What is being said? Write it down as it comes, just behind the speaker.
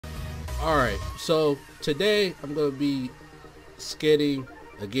Alright, so today I'm going to be skidding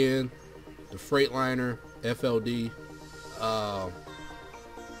again the Freightliner FLD.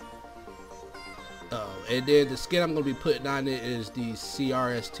 And then the skin I'm going to be putting on it is the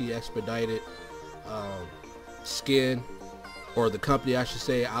CRST expedited skin, or the company I should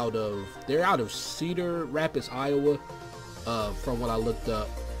say, they're out of Cedar Rapids, Iowa, from what I looked up.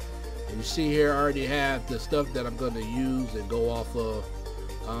 And you see here I already have the stuff that I'm going to use and go off of.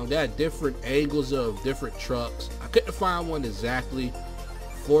 They had different angles of different trucks. I couldn't find one exactly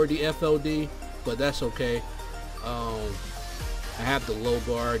for the FLD, but that's okay. I have the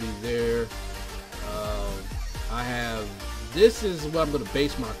logo already there. This is what I'm going to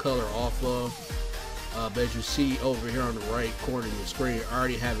base my color off of. As you see over here on the right corner of your screen, I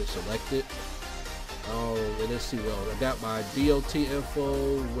already have it selected. And let's see, well, I got my DOT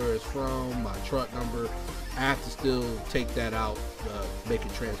info, where it's from, my truck number. I have to still take that out, make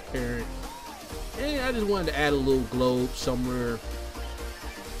it transparent. And I just wanted to add a little globe somewhere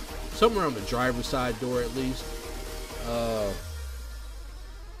on the driver's side door at least.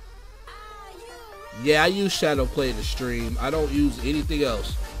 Yeah, I use Shadow Play to stream. I don't use anything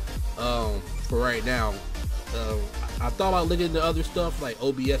else for right now. I thought about looking into other stuff like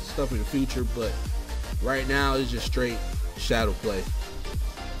OBS stuff in the future, but right now it's just straight Shadow Play.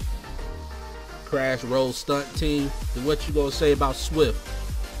 Crash Roll Stunt Team. And what you gonna say about Swift?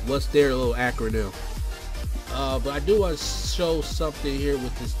 What's their little acronym? But I do want to show something here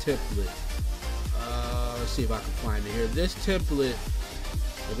with this template. Let's see if I can find it here. This template,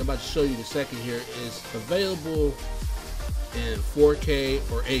 like I'm about to show you the second here, is available in 4K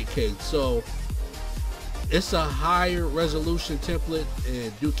or 8K. So it's a higher resolution template,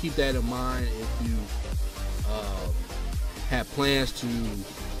 and do keep that in mind if you have plans to,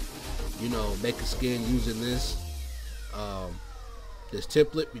 you know, make a skin using this this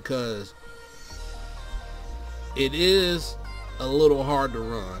template, because it is a little hard to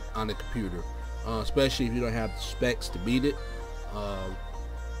run on the computer, especially if you don't have the specs to beat it.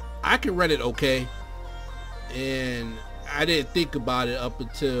 I can run it okay, and I didn't think about it up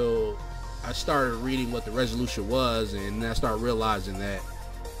until I started reading what the resolution was, and I started realizing that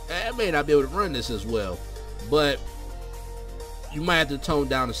I may not be able to run this as well. But you might have to tone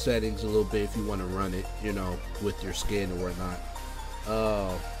down the settings a little bit if you want to run it, you know, with your skin or whatnot.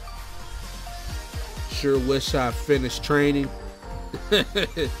 Sure wish I finished training.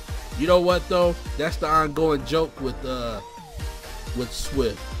 You know what though? That's the ongoing joke with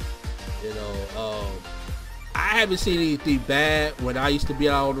Swift. You know, I haven't seen anything bad when I used to be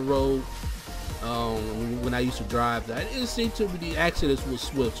out on the road. When I used to drive, I didn't see too many accidents with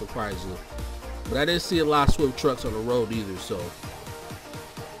Swift, surprisingly. But I didn't see a lot of Swift trucks on the road either, so.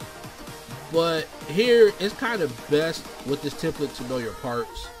 But here, it's kind of best with this template to know your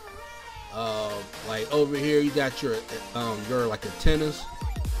parts. Like over here, you got your like antennas.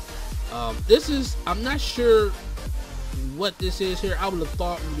 This is, I'm not sure what this is here. I would have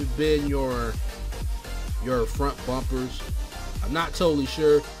thought it would have been your front bumpers. I'm not totally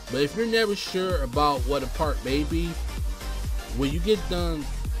sure, but if you're never sure about what a part may be, when you get done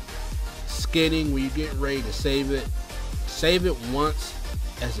skinning, when you get ready to save it once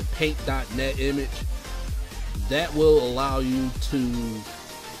as a paint.net image. That will allow you to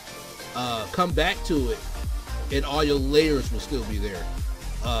come back to it, and all your layers will still be there.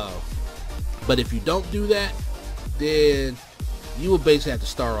 But if you don't do that, then you will basically have to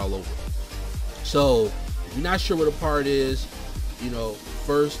start all over. So if you're not sure what a part is, you know,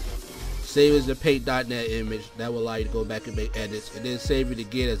 first save it as a paint.net image. That will allow you to go back and make edits, and then save it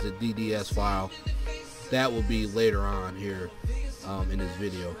again as a DDS file. That will be later on here in this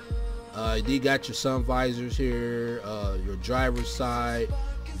video. You got your sun visors here, your driver's side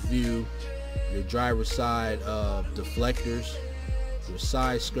view, your driver's side deflectors, your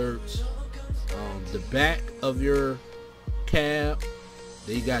side skirts, the back of your cab.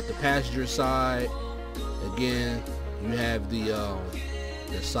 Then you got the passenger side. Again, you have the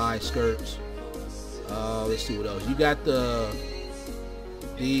side skirts. Let's see what else. You got the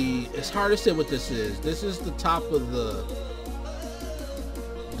it's hard to say what this is. This is the top of the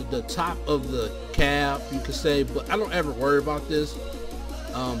top of the cab, you could say, but I don't ever worry about this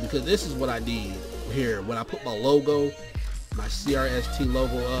because this is what I need here. When I put my logo, my CRST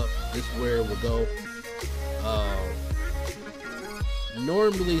logo up, this is where it will go.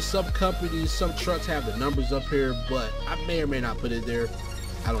 Normally some companies, some trucks have the numbers up here, but I may or may not put it there.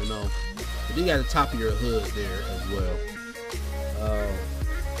 I don't know. But you got the top of your hood there as well.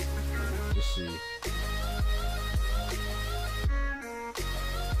 Let's see.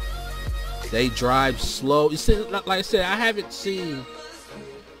 They drive slow. You see, like I said, I haven't seen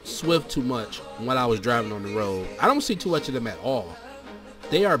swift too much when I was driving on the road. I don't see too much of them at all.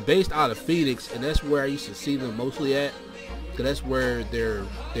 They are based out of Phoenix, and that's where I used to see them mostly at, because that's where their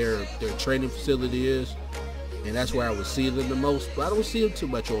training facility is, and that's where I would see them the most. But I don't see them too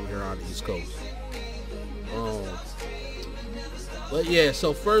much over here on the East Coast. But yeah,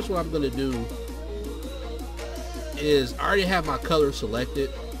 so first what I'm gonna do is I already have my color selected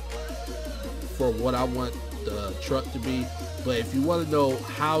for what I want the truck to be. But if you want to know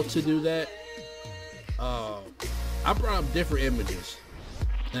how to do that, I brought up different images.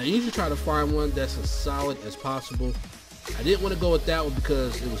 Now I usually try to find one that's as solid as possible. I didn't want to go with that one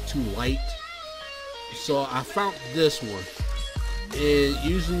because it was too light, so I found this one. And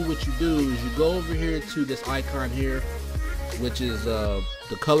usually what you do is you go over here to this icon here, which is the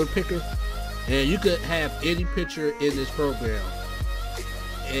color picker, and you could have any picture in this program.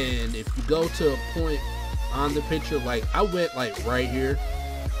 And if you go to a point on the picture, like I went like right here,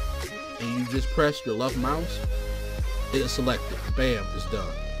 and you just press your left mouse, it'll select it. Bam, it's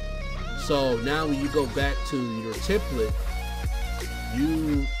done. So now when you go back to your template,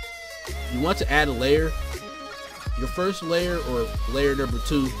 you want to add a layer. Your first layer, or layer number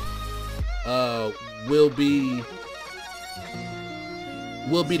 2, will be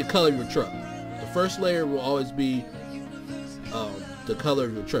the color of your truck. The first layer will always be the color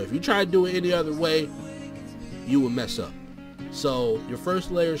of your truck. If you try to do it any other way, you will mess up. So your first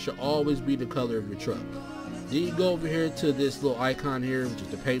layer should always be the color of your truck. Then you go over here to this little icon here, which is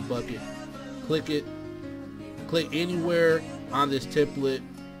the paint bucket. Click it. Click anywhere on this template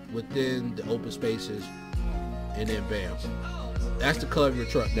within the open spaces, and then bam. That's the color of your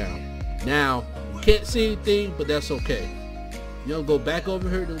truck now. Now, you can't see anything, but that's okay. You're gonna go back over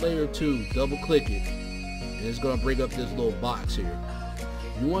here to layer 2, double click it, and it's gonna bring up this little box here.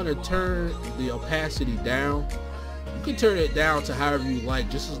 You want to turn the opacity down. You can turn it down to however you like,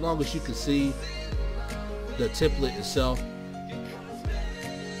 just as long as you can see the template itself.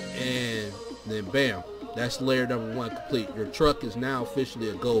 And then bam, that's layer number 1 complete. Your truck is now officially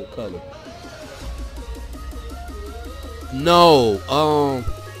a gold color. No,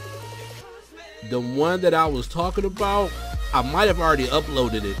 the one that I was talking about, I might have already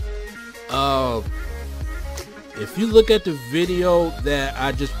uploaded it. If you look at the video that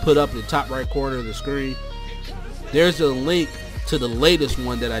I just put up in the top right corner of the screen, there's a link to the latest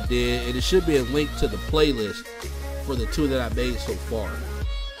one that I did, and it should be a link to the playlist for the 2 that I made so far.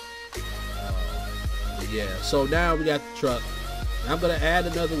 Yeah, so now we got the truck. I'm gonna add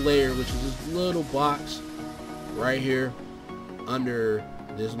another layer, which is this little box right here under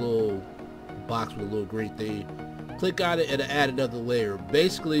this little box with a little green thing. Click on it and add another layer.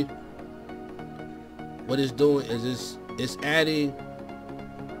 Basically, what it's doing is it's adding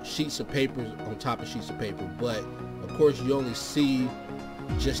sheets of paper on top of sheets of paper, but of course you only see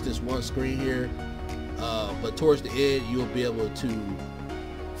just this one screen here, but towards the end you'll be able to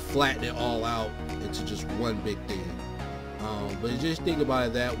flatten it all out into just one big thing. But just think about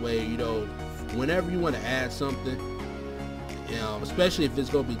it that way, you know, whenever you want to add something, especially if it's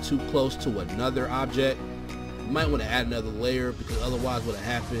going to be too close to another object, you might want to add another layer, because otherwise what'll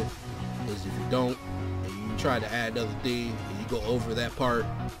happen is if you don't, and you try to add another thing and you go over that part,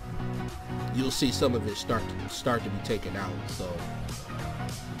 you'll see some of it start to be taken out. So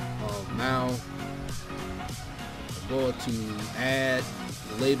now I'm going to add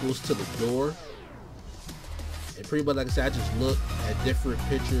labels to the door, and pretty much like I said, I just look at different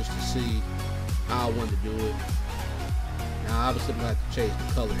pictures to see how I want to do it. Now obviously I'm gonna have to change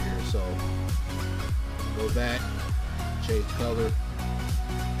the color here, so go back, change color,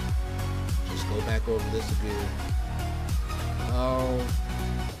 just go back over this again.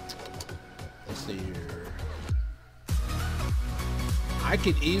 Let's see here. I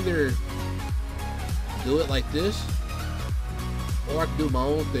could either do it like this, or I can do my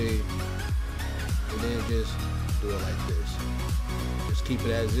own thing and then just do it like this. Just keep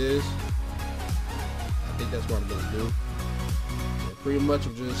it as is. I think that's what I'm gonna do. And pretty much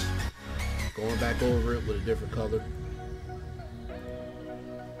I'm just going back over it with a different color.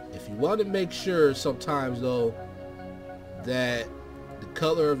 If you want to make sure sometimes though that the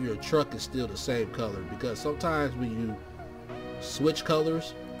color of your truck is still the same color, because sometimes when you switch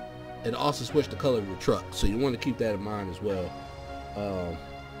colors, it also switch the color of your truck, so you want to keep that in mind as well.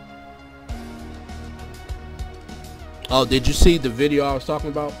 Oh, did you see the video I was talking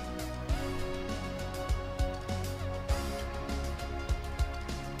about?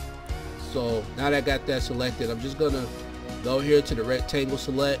 So now that I got that selected, I'm just gonna go here to the rectangle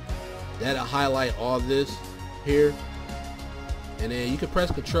select. That'll highlight all this here, and then you can press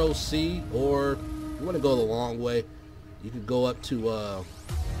Control C, or if you want to go the long way, you can go up to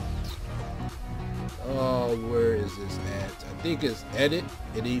Oh, where is this at? I think it's edit,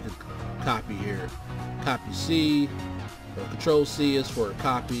 and then you can copy here. Copy C, or Control C is for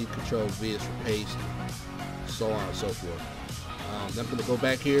copy, Control V is for paste, so on and so forth. I'm gonna go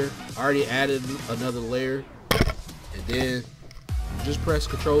back here. I already added another layer, and then just press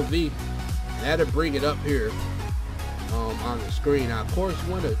Control V. And that'll bring it up here on the screen. Now, of course,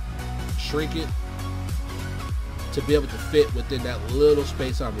 you want to shrink it to be able to fit within that little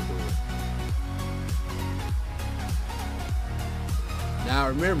space I'm doing. Now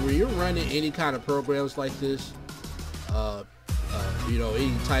remember, when you're running any kind of programs like this, you know,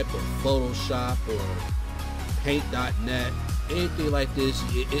 any type of Photoshop or Paint.net, anything like this,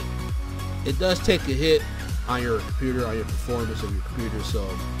 it does take a hit on your computer, on your performance of your computer. So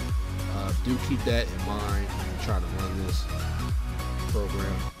do keep that in mind when you're trying to run this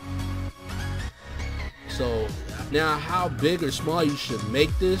program. So now, how big or small you should make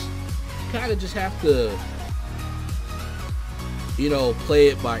this, you kind of just have to, you know, play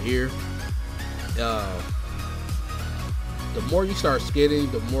it by ear. The more you start skinning,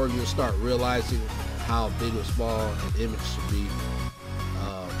 the more you'll start realizing how big or small an image should be.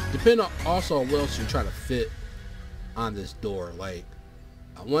 Depending also on what else you're trying to fit on this door. Like,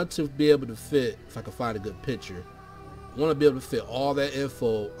 I want to be able to fit, if I can find a good picture, I want to be able to fit all that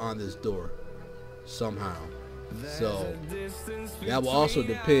info on this door somehow. So that will also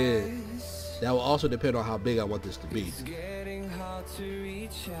depend on how big I want this to be.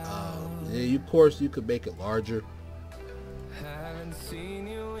 And of course, you could make it larger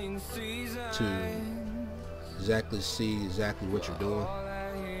to exactly see exactly what you're doing.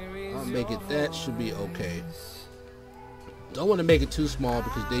 I'll make it, that should be okay. Don't want to make it too small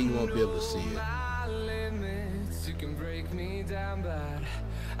because then you won't be able to see it.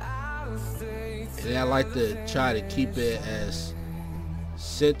 And I like to try to keep it as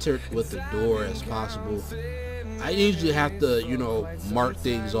centered with the door as possible. I usually have to, you know, mark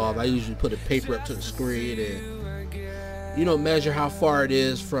things off. I usually put a paper up to the screen and, you know, measure how far it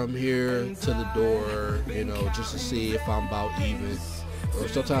is from here to the door, you know, just to see if I'm about even. Or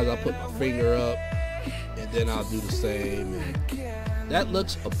sometimes I put my finger up and then I'll do the same, and that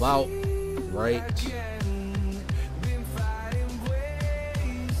looks about right.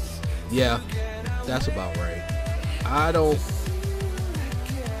 Yeah, that's about right.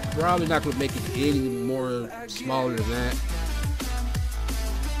 Probably not gonna make it any more smaller than that.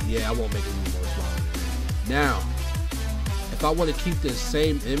 Yeah, I won't make it any more smaller than that. Now, if I want to keep this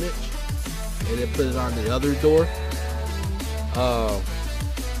same image and then put it on the other door,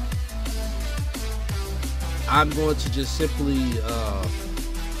 I'm going to just simply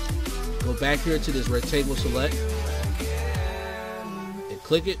go back here to this rectangle select and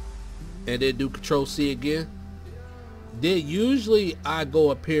click it, and then do Control C again. Then usually I go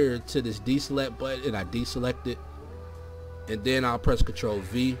up here to this deselect button and I deselect it, and then I'll press Control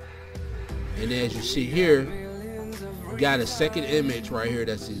V, and then as you see here, you got a second image right here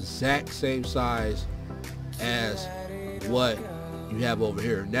that's the exact same size as what you have over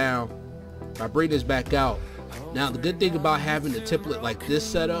here. Now, if I bring this back out, now the good thing about having the template like this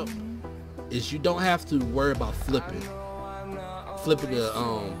set up is you don't have to worry about flipping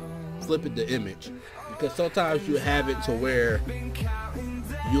the image, because sometimes you have it to where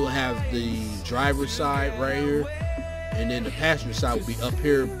you'll have the driver's side right here and then the passenger side will be up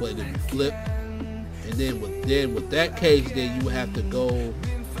here, but it'll be flipped. And then with that case, then you would have to go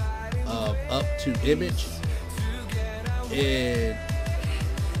up to image, and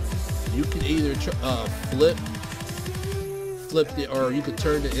you can either flip it, or you can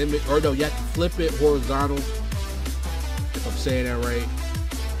turn the image, or no, you have to flip it horizontal, if I'm saying that right.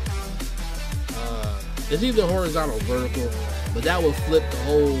 It's either horizontal or vertical, but that will flip the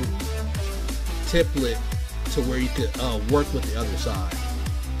whole template to where you could work with the other side.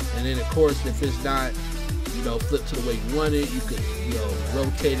 And then of course, if it's not, you know, flipped to the way you want it, you could, you know,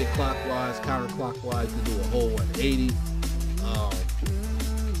 rotate it clockwise, counterclockwise, to do a whole 180,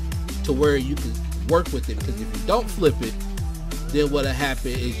 to where you can work with it. Because if you don't flip it, then what'll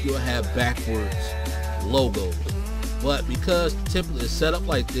happen is you'll have backwards logos. But because the template is set up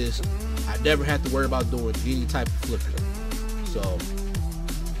like this, I never have to worry about doing any type of flipping. So I'm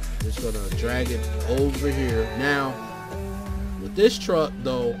just gonna drag it over here. Now with this truck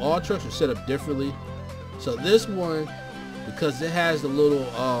though, all trucks are set up differently. So this one, because it has the little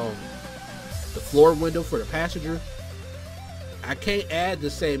the floor window for the passenger, I can't add the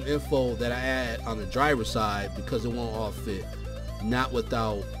same info that I add on the driver's side because it won't all fit. Not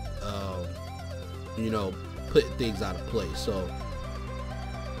without you know, putting things out of place. So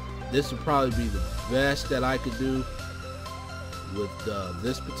this would probably be the best that I could do with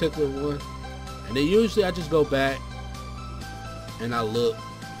this particular one. And then usually I just go back and I look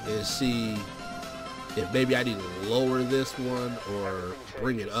and see if maybe I need to lower this one or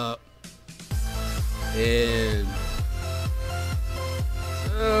bring it up. And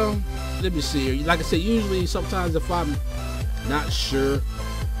let me see here. Like I said, usually sometimes if I'm not sure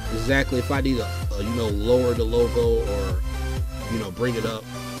exactly if I need to lower the logo or bring it up,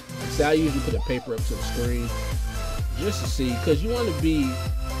 so I usually put a paper up to the screen just to see, because you want to be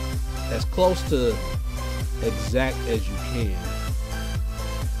as close to exact as you can.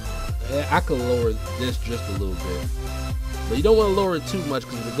 I could lower this just a little bit, but you don't want to lower it too much,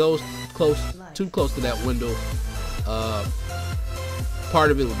 because if it goes too close to that window,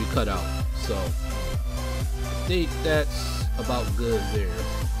 part of it will be cut out. So I think that's about good there.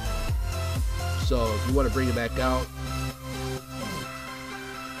 So if you want to bring it back out,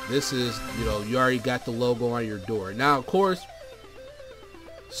 this is, you already got the logo on your door. Now, of course,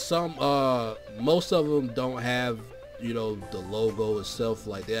 most of them don't have, the logo itself.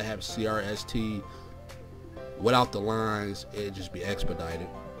 Like, they'll have CRST without the lines. It'd just be expedited.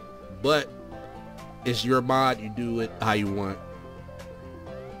 But it's your mod. You do it how you want.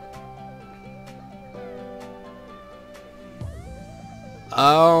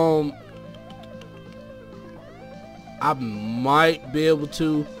 I might be able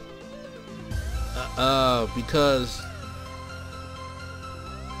to, because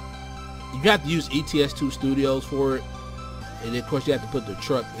you have to use ETS2 Studios for it, and then of course you have to put the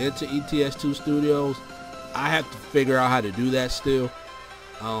truck into ETS2 Studios. I have to figure out how to do that still,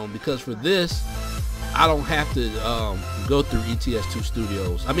 because for this I don't have to go through ETS2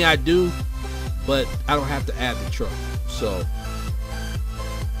 Studios. I mean, I do, but I don't have to add the truck. So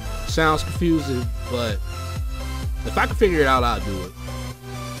sounds confusing, but if I can figure it out, I'll do it.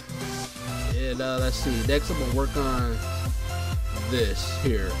 And let's see, next I'm gonna work on this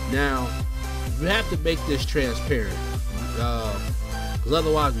here. Now you have to make this transparent, because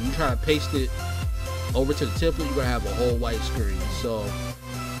otherwise when you try to paste it over to the template, you're gonna have a whole white screen. So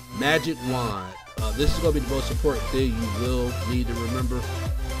magic wand, this is gonna be the most important thing you will need to remember,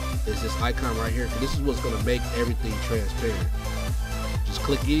 is this icon right here, because this is what's gonna make everything transparent. Just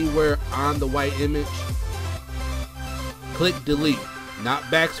click anywhere on the white image, click delete, not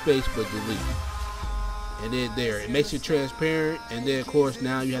backspace, but delete, and then there, it makes it transparent. And then of course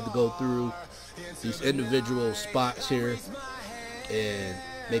now you have to go through these individual spots here and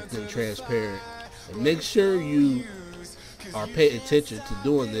make them transparent. And make sure you are paying attention to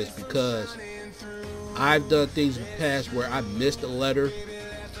doing this, because I've done things in the past where I missed a letter,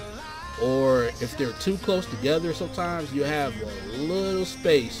 or if they're too close together, sometimes you have a little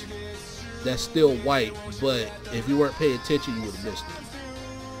space that's still white, but if you weren't paying attention, you would have missed it.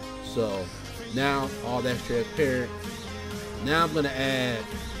 So now all that's transparent. Now I'm gonna add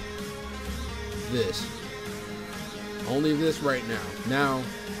this, only this right now. Now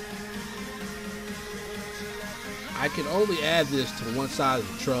I can only add this to one side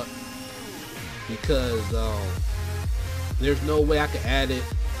of the truck, because there's no way I can add it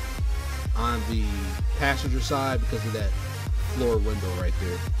on the passenger side because of that floor window right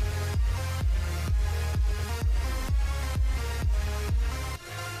there.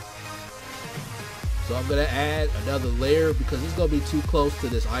 So I'm gonna add another layer, because it's gonna be too close to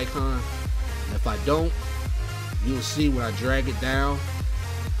this icon. And if I don't, you'll see when I drag it down.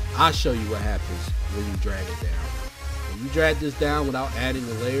 I'll show you what happens when you drag it down. When you drag this down without adding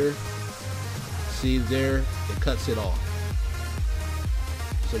a layer, see there, it cuts it off.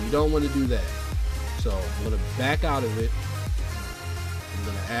 So you don't want to do that. So I'm going to back out of it. I'm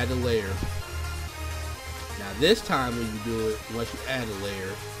going to add a layer. Now this time when you do it, once you add a layer,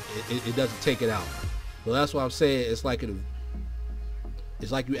 it doesn't take it out. So that's why I'm saying it's like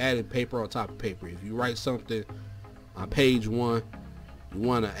you added paper on top of paper. If you write something on page 1, you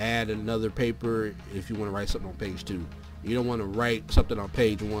want to add another paper if you want to write something on page 2. You don't want to write something on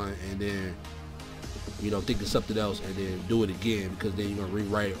page 1 and then think of something else and then do it again, because then you're going to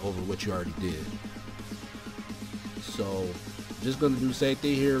rewrite over what you already did. So just going to do the same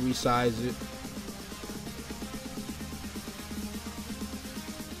thing here, resize it.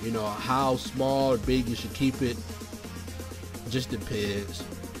 How small or big you should keep it just depends,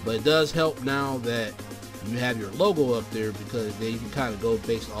 but it does help now that you have your logo up there, because then you can kind of go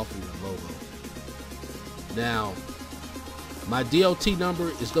based off of your logo. Now my DOT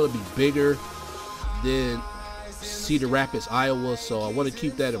number is going to be bigger than Cedar Rapids, Iowa, so I want to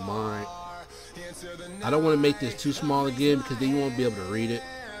keep that in mind. I don't want to make this too small again, because then you won't be able to read it.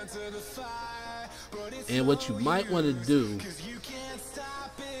 And what you might want to do,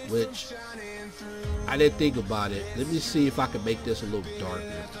 which I didn't think about it, let me see if I can make this a little darker.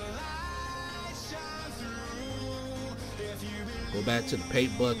 Go back to the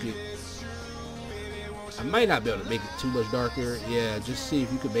paint bucket. I might not be able to make it too much darker. Yeah, just see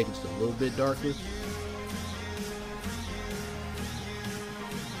if you can make it just a little bit darker.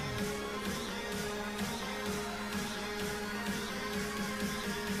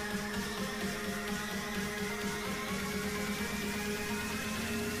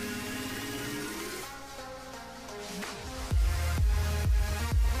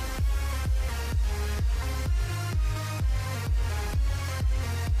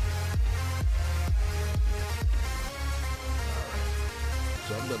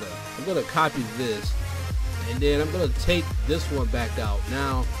 So I'm gonna copy this, and then I'm gonna take this one back out.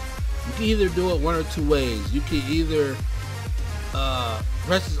 Now you can either do it one or two ways. You can either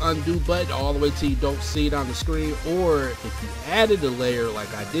press this undo button all the way till you don't see it on the screen, or if you added a layer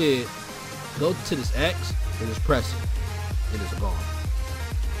like I did, go to this X and just press it, and it's gone.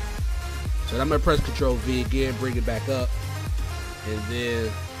 So I'm gonna press Control V again, bring it back up, and then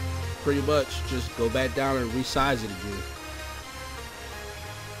pretty much just go back down and resize it again.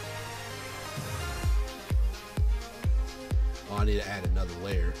 Oh, I need to add another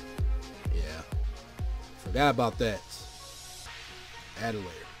layer. Yeah, forgot about that. Add a layer.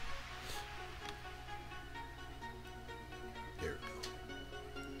 There we go.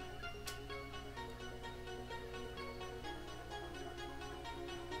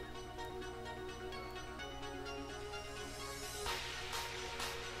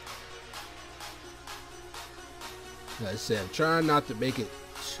 Like I said, I'm trying not to make it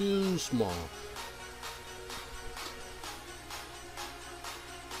too small.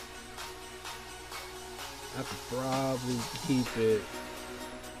 I could probably keep it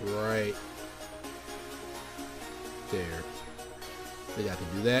right there. I think I can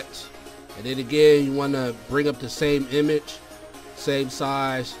do that. And then again, you want to bring up the same image, same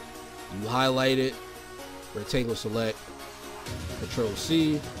size. You highlight it, rectangle select, Control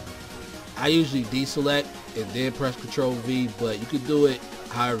C. I usually deselect and then press Control V, but you can do it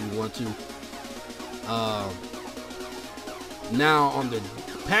however you want to. Now on the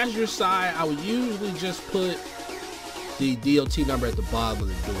passenger side, I would usually just put the DOT number at the bottom of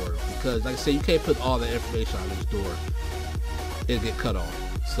the door, because like I said, you can't put all the information on this door. It'll get cut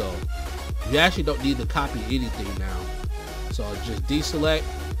off. So you actually don't need to copy anything now. So I'll just deselect,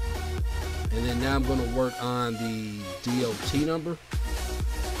 and then now I'm going to work on the DOT number,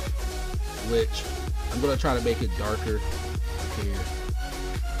 which I'm going to try to make it darker here.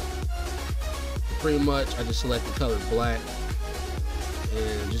 Pretty much I just select the color black,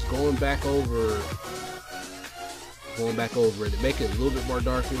 and just going back over it to make it a little bit more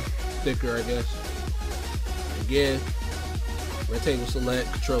darker, thicker, I guess. Again, rectangle select,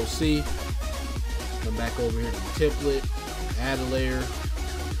 Control C, come back over here to the template, add a layer.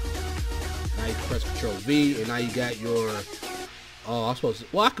 Now you can press Control V, and now you got your, oh, I'm supposed to,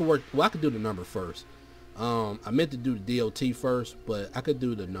 well, I could do the number first. I meant to do the DOT first, but I could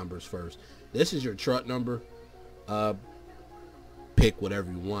do the numbers first. This is your truck number. Pick whatever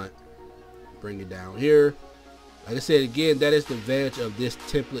you want. Bring it down here. Like I said, again, that is the advantage of this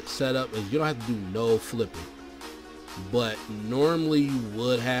template setup, is you don't have to do no flipping. But normally you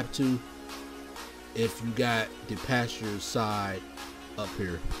would have to if you got the passenger side up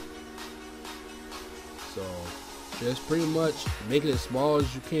here. So just pretty much make it as small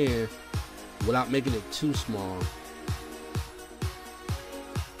as you can without making it too small.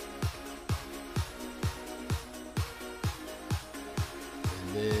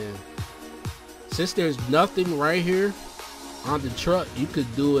 Since there's nothing right here on the truck, you could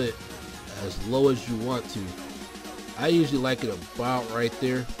do it as low as you want to. I usually like it about right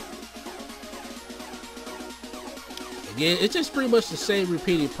there. Again, it's just pretty much the same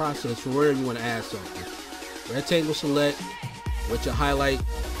repeating process for wherever you want to add something. Rectangle select, with your highlight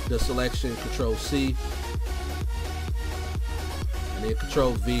the selection, Control C, and then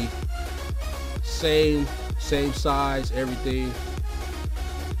Control V. Same size, everything.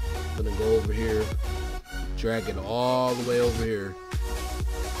 I'm gonna go over here, drag it all the way over here,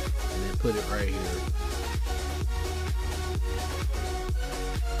 and then put it right here.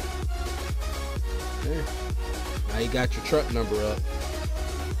 Okay. Now you got your truck number up.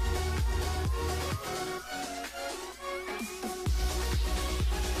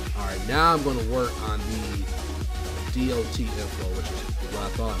 Alright, now I'm gonna work on the DOT info, which is what I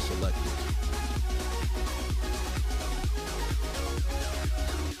thought I selected.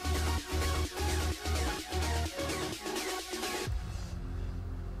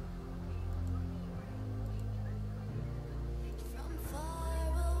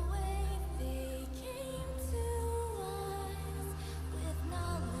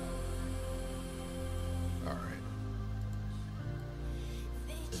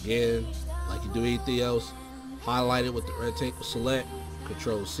 Again, like you do anything else, highlight it with the rectangle select,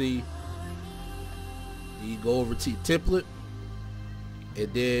 Control C. You go over to your template,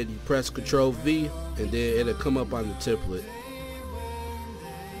 and then you press Control V, and then it'll come up on the template.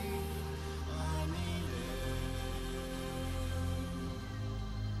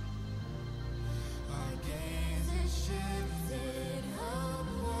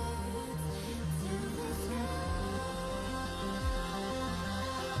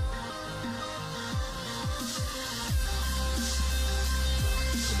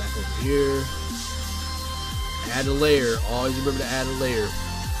 Come back over here. Add a layer. Always remember to add a layer.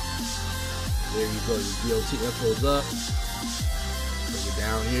 There you go. Your DOT info's up. Bring it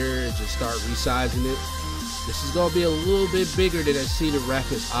down here and just start resizing it. This is gonna be a little bit bigger than at Cedar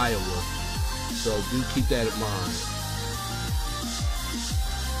Rapids, Iowa. So do keep that in mind.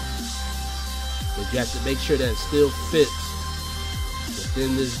 But you have to make sure that it still fits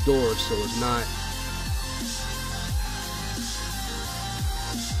within this door, so it's not.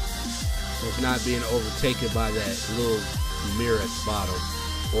 So it's not being overtaken by that little mirror at the bottom,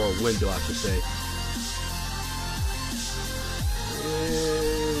 or a window, I should say.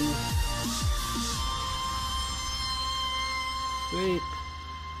 And I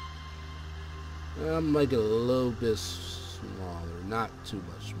think I'll make it a little bit smaller, not too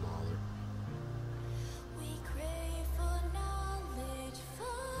much smaller.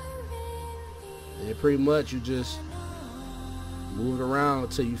 And pretty much you just move it around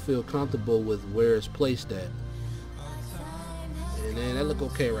until you feel comfortable with where it's placed at. And then that look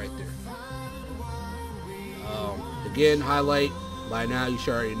okay right there. Again, highlight. By now you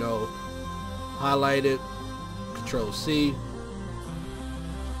should already know. Highlight it. Control C.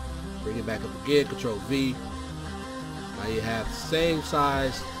 Bring it back up again. Control V. Now you have the same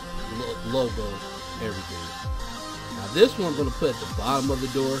size logo, everything. Now this one I'm going to put at the bottom of the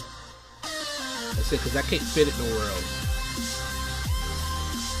door. That's it, because I can't fit it nowhere else.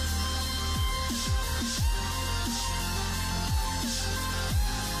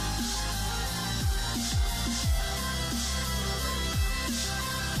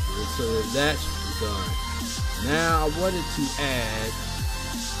 So that's done. Now I wanted to add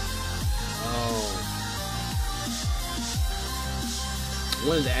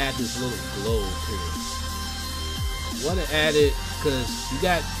this little globe here. I want to add it because you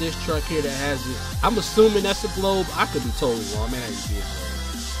got this truck here that has this. I'm assuming that's a globe. I could be totally wrong. I may not even be a globe.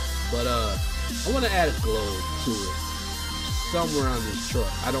 But I want to add a globe to it somewhere on this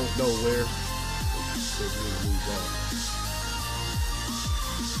truck. I don't know where. Let's move that.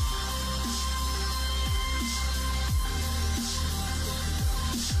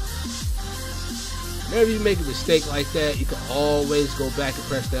 Whenever you make a mistake like that, you can always go back and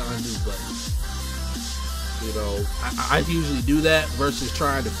press that undo button. You know, I usually do that versus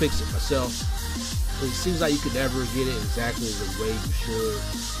trying to fix it myself. But it seems like you could never get it exactly the way you should,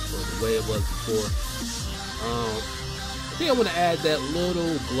 or the way it was before. I think I'm going to add that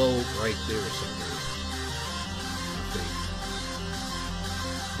little globe right there or something.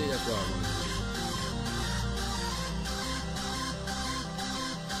 I think that's what I want to do.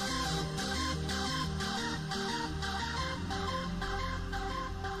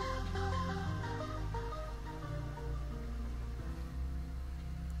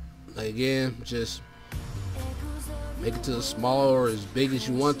 Again, just make it to as small or as big as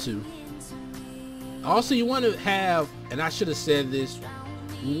you want to. Also, you want to have, and I should have said this,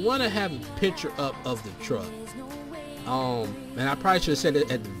 you want to have a picture up of the truck. And I probably should have said it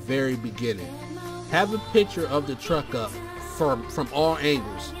at the very beginning. Have a picture of the truck up from all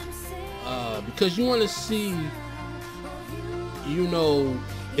angles, because you want to see, you know,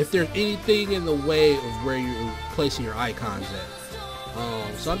 if there's anything in the way of where you're placing your icons at.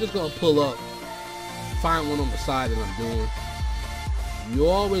 So I'm just gonna pull up, find one on the side that I'm doing. You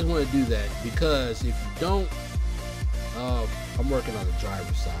always want to do that, because if you don't, I'm working on the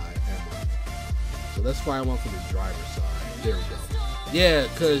driver's side. So let's find one for the driver's side. There we go. Yeah,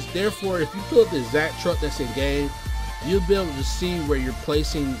 because therefore, if you pull up the exact truck that's in game, you'll be able to see where you're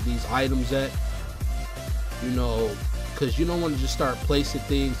placing these items at. You know, because you don't want to just start placing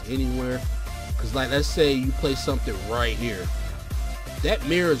things anywhere. Because, like, let's say you place something right here. That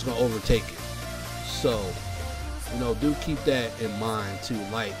mirror is going to overtake it. So, you know, do keep that in mind too.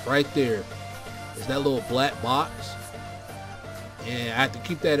 Like right there is that little black box. And I have to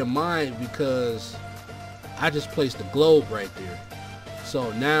keep that in mind because I just placed the globe right there.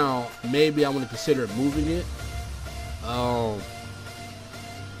 So now maybe I want to consider moving it.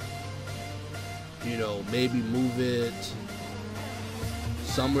 You know, maybe move it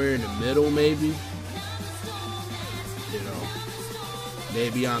somewhere in the middle, maybe. You know.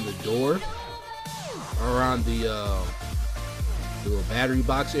 maybe on the door or on the little battery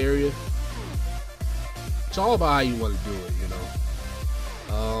box area. It's all about how you want to do it, you know.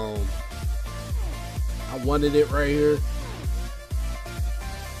 I wanted it right here,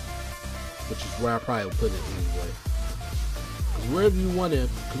 which is where I probably would put it anyway. Because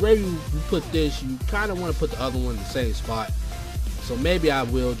wherever you put this, you kind of want to put the other one in the same spot. So maybe I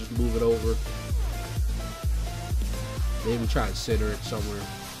will just move it over. Maybe try to center it somewhere.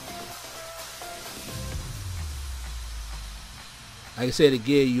 Like I said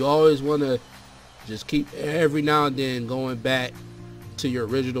again, you always want to just keep every now and then going back to your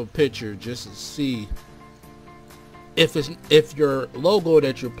original picture just to see if your logo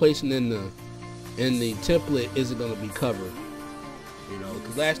that you're placing in the template isn't going to be covered. You know,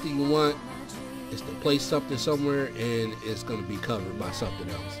 because last thing you want is to place something somewhere and it's going to be covered by something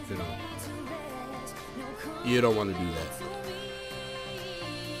else. You know, you don't want to do that.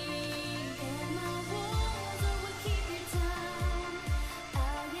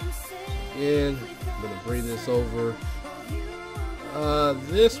 And I'm gonna bring this over.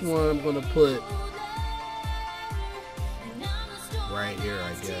 This one I'm gonna put right here,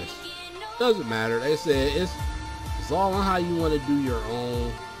 I guess. Doesn't matter. Like I said, it's all on how you want to do your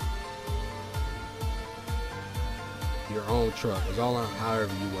own truck. It's all on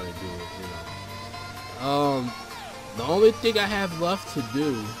however you want to do it, you know. The only thing I have left to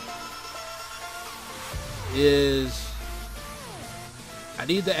do is I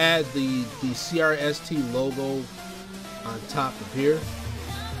need to add the CRST logo on top of here,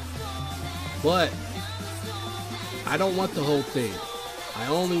 but I don't want the whole thing. I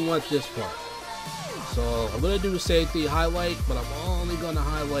only want this part. So I'm gonna do the same thing, highlight, but I'm only gonna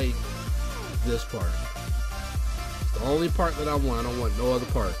highlight this part. It's the only part that I want. I don't want no other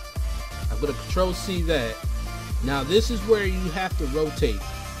part. I'm gonna Control C that. Now this is where you have to rotate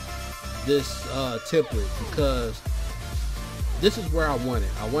this template, because this is where I want it.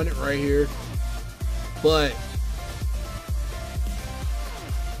 I want it right here, but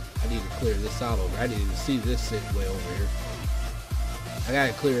I need to clear this out over. I didn't even see this sitting way over here. I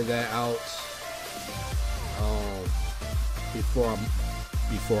gotta clear that out before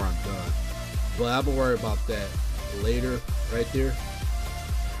I'm done. But I'm gonna worry about that later, right there.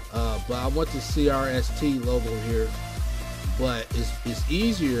 But I want the CRST logo here. But it's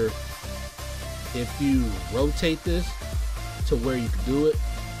easier if you rotate this to where you can do it.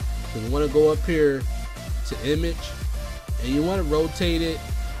 So you want to go up here to image, and you want to rotate it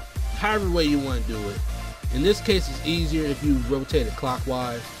however way you want to do it. In this case, it's easier if you rotate it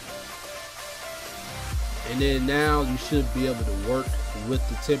clockwise, and then now you should be able to work with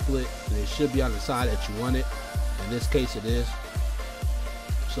the template, and it should be on the side that you want it. In this case, it is.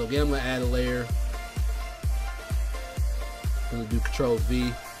 So again, I'm going to add a layer. I'm going to do Control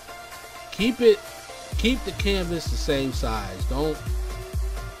V. Keep the canvas the same size. Don't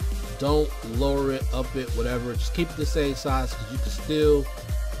lower it, up it, whatever. Just keep it the same size, because you can still,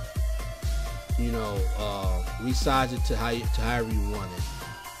 you know, resize it to however you want it.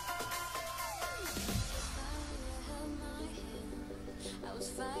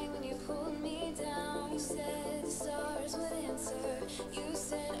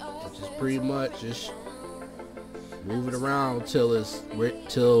 Just pretty much just move it around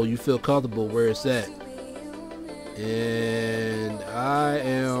till you feel comfortable where it's at. And I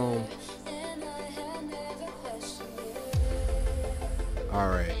am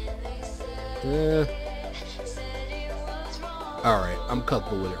alright. Alright, I'm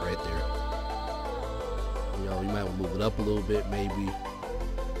comfortable with it right there. You know, you might want to move it up a little bit, maybe.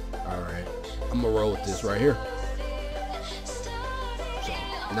 Alright, I'm gonna roll with this right here. So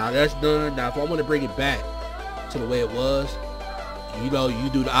now that's done. Now if I want to bring it back to the way it was, you know, you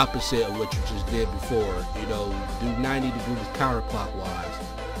do the opposite of what you just did before. You know, do 90 degrees counterclockwise,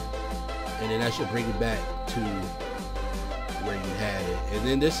 and then that should bring it back to where you had it. And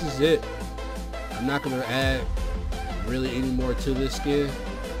then this is it. I'm not gonna add really any more to this skin.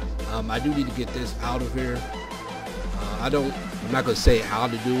 I do need to get this out of here. I'm not gonna say how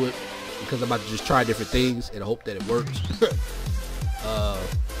to do it, because I'm about to just try different things and hope that it works.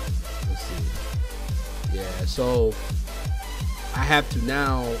 Let's see. Yeah, so I have to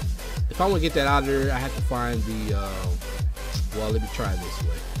now, if I want to get that out of there, I have to find the, well, let me try this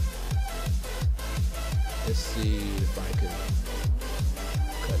way. Let's see if I can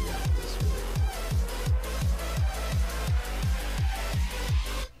cut it out this way.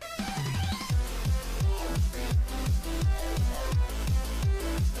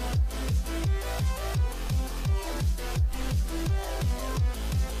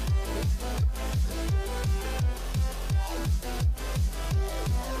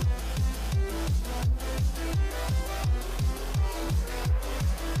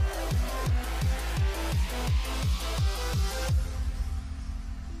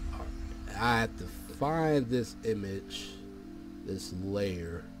 I have to find this image, this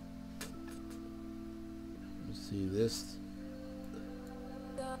layer. Let's see this.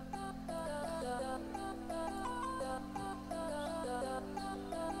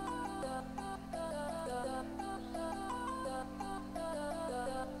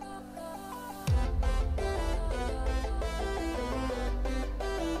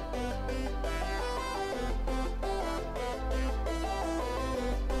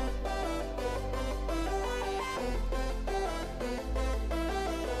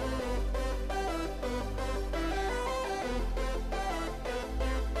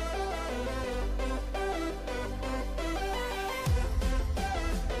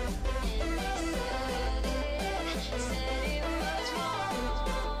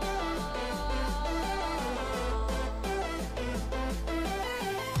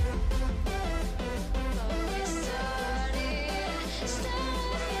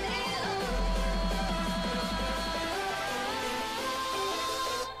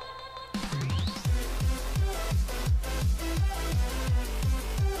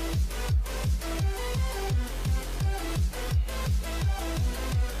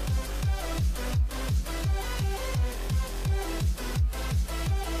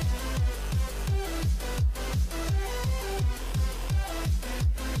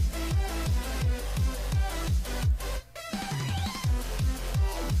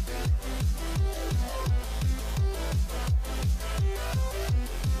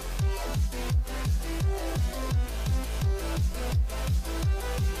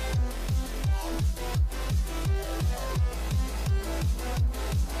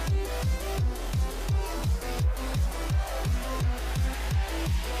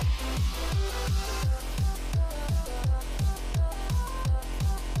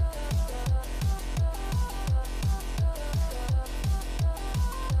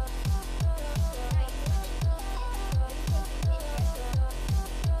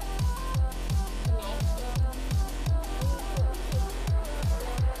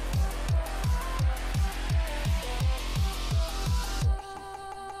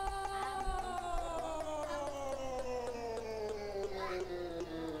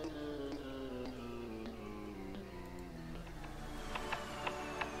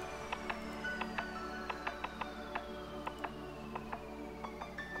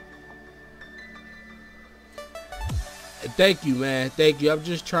 Thank you, man. Thank you. I'm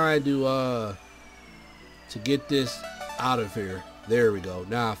just trying to get this out of here. There we go.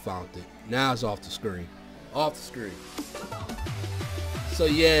 Now I found it. Now it's off the screen. Off the screen. So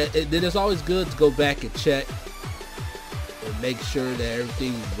yeah, then it's always good to go back and check and make sure that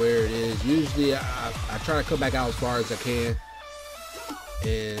everything's where it is. Usually I try to come back out as far as I can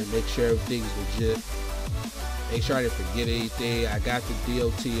and make sure everything's legit. Make sure I didn't forget anything. I got the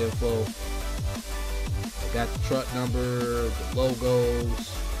DOT info. Got the truck number, the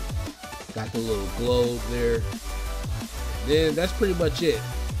logos, got the little globe there. Then that's pretty much it.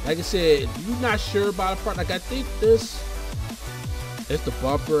 Like I said, if you're not sure about a part, like I think this is the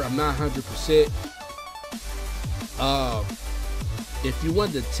bumper. I'm not 100%. If you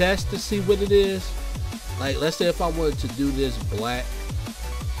wanted to test to see what it is, like let's say if I wanted to do this black,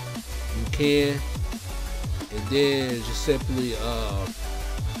 you can, and then just simply,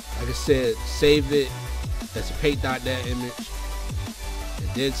 like I said, save it. That's a paint.net image, and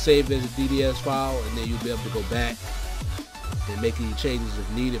then save it as a DDS file, and then you'll be able to go back and make any changes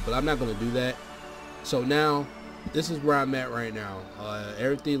if needed. But I'm not going to do that. So now this is where I'm at right now.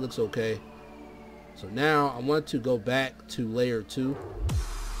 Everything looks okay. So now I want to go back to layer 2,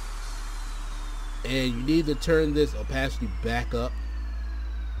 and you need to turn this opacity back up.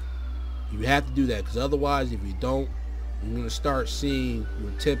 You have to do that, because otherwise if you don't, you're going to start seeing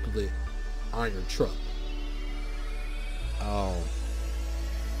your template on your truck. And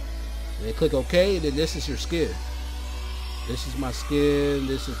then click OK, and then this is your skin. This is my skin.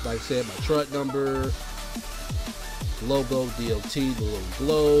 This is, like I said, my truck number, logo, DOT, the little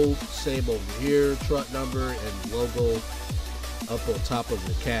globe, same over here, truck number, and logo up on top of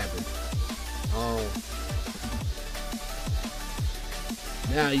the cabin.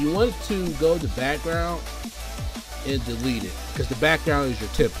 Now you want to go to background and delete it, because the background is your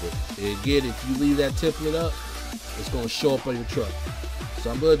template. And again, if you leave that template up, it's going to show up on your truck.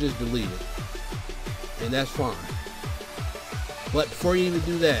 So I'm going to just delete it, and that's fine. But before you even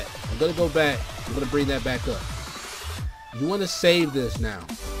do that, I'm going to go back. I'm going to bring that back up. You want to save this now.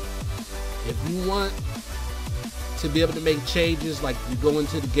 If you want to be able to make changes, like you go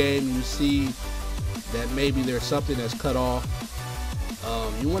into the game and you see that maybe there's something that's cut off,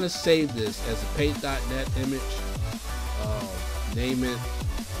 you want to save this as a paint.net image. Name it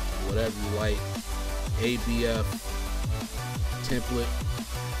whatever you like, ABF template,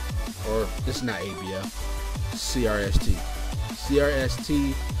 or this is not ABF, CRST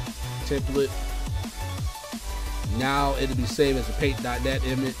template. Now it'll be saved as a paint.net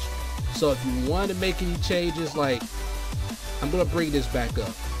image. So if you want to make any changes, like, I'm gonna bring this back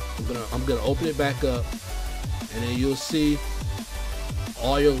up. I'm gonna open it back up, and then you'll see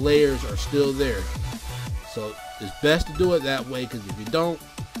all your layers are still there. So it's best to do it that way, because if you don't,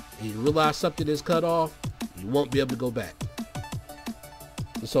 and you realize something is cut off, you won't be able to go back.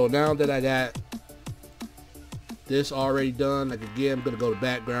 So now that I got this already done, like, again, I'm gonna go to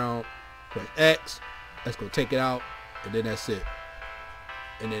background, press X, that's gonna take it out, and then that's it.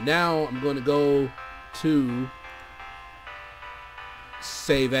 And then now I'm gonna go to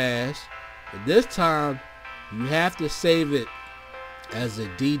save as, and this time you have to save it as a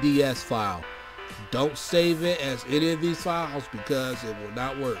DDS file. Don't save it as any of these files, because it will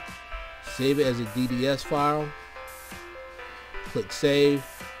not work. Save it as a DDS file. Click save.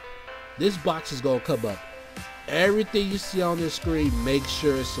 This box is gonna come up. Everything you see on this screen, make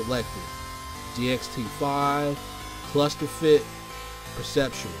sure it's selected. DXT5, cluster fit,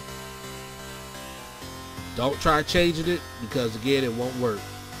 perceptual. Don't try changing it, because again, it won't work.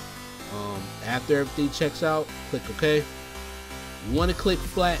 After everything checks out, click OK. You want to click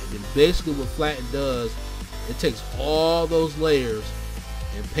flatten, and basically what flatten does, it takes all those layers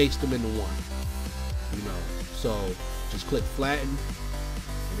and pastes them into one. You know, so just click flatten,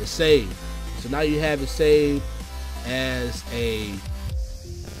 and it's saved. So now you have it saved as a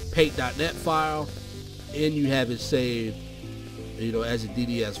paint.net file, and you have it saved, you know, as a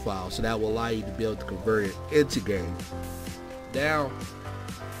DDS file. So that will allow you to be able to convert it into game. Now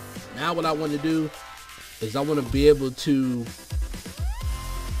what I want to do is I want to be able to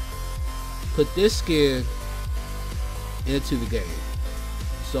put this skin into the game.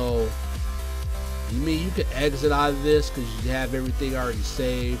 So you can exit out of this because you have everything already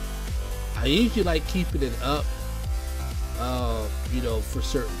saved. I usually like keeping it up, you know, for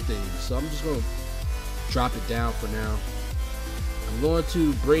certain things. So I'm just going to drop it down for now. I'm going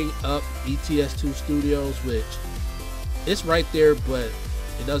to bring up ETS2 Studios, which it's right there, but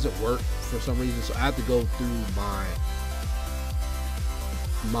it doesn't work for some reason. So I have to go through my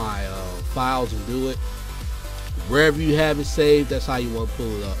files and do it. Wherever you have it saved, that's how you want to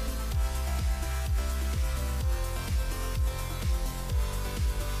pull it up.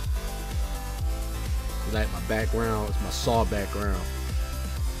 Like my background, it's my saw background.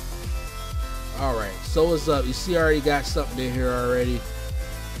 Alright, so what's up? You see I already got something in here already.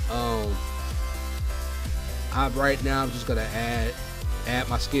 Right now I'm just gonna add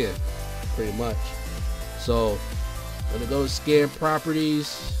my skin, pretty much. So I'm gonna go to skin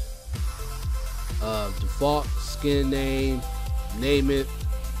properties, default skin name it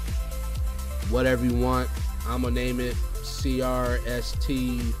whatever you want. I'm gonna name it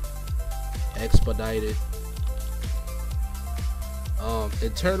CRST expedited.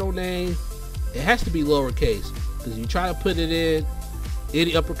 Internal name, it has to be lowercase, because you try to put it in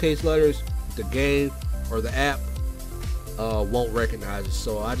any uppercase letters, the game or the app won't recognize it.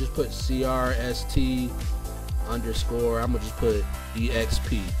 So I just put CRST underscore, I'm gonna just put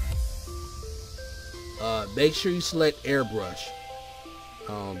EXP. Make sure you select airbrush.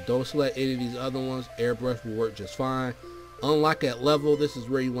 Don't select any of these other ones. Airbrush will work just fine. Unlock at level, this is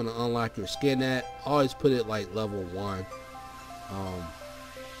where you want to unlock your skin at. Always put it like level 1.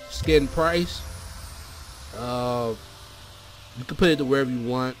 Skin price, you can put it to wherever you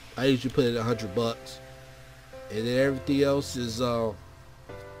want. I usually put it at $100, and then everything else is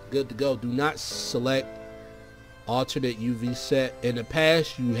good to go. Do not select alternate UV set. In the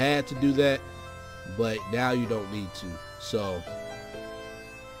past you had to do that, but now you don't need to. So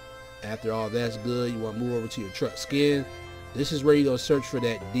after all that's good, you want to move over to your truck skin. This is where you're going to search for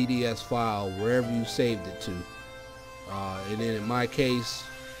that DDS file wherever you saved it to. And then in my case,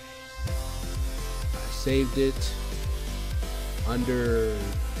 I saved it under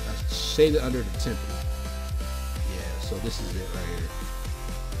the template. Yeah, so this is it right here.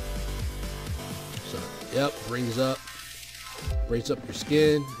 So, yep, brings up your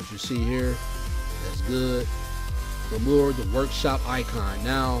skin, as you see here. That's good. We'll move over to the workshop icon.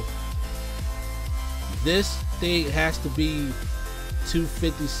 Now, this thing has to be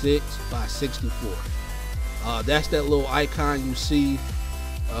 256 by 64. That's that little icon you see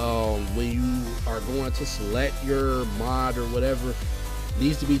when you are going to select your mod or whatever. It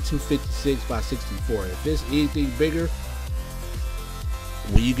needs to be 256 by 64. If it's anything bigger,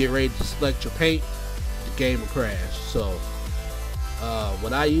 when you get ready to select your paint, the game will crash. So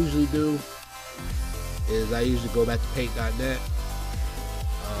what I usually do is I usually go back to paint.net,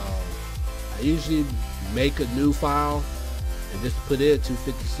 I usually make a new file and just put in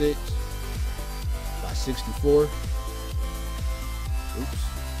 256 by 64. Oops.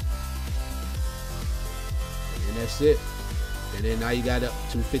 And then that's it. And then now you got a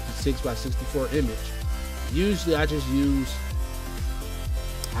 256 by 64 image. Usually I just use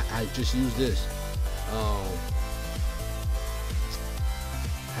this.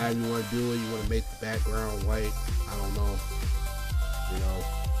 However you want to do it, you want to make the background white, I don't know, you know,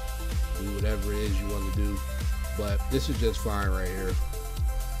 do whatever it is you want to do, but this is just fine right here.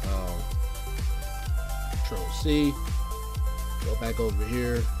 Control C, go back over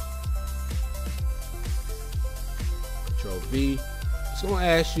here, Control V. It's going to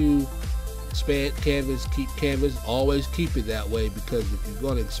ask you expand canvas, keep canvas. Always keep it that way, because if you're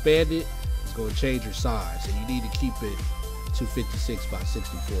going to expand it, it's going to change your size, and you need to keep it 256 by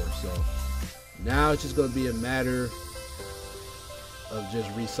 64. So now it's just going to be a matter of just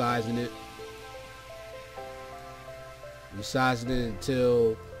resizing it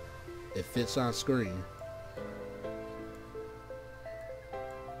until it fits on screen.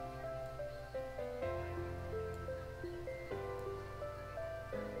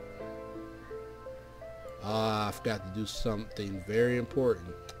 I forgot to do something very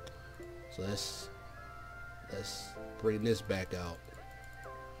important, so let's bring this back out.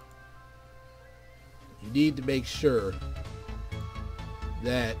 You need to make sure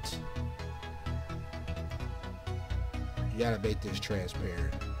that you gotta make this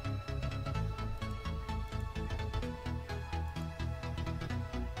transparent.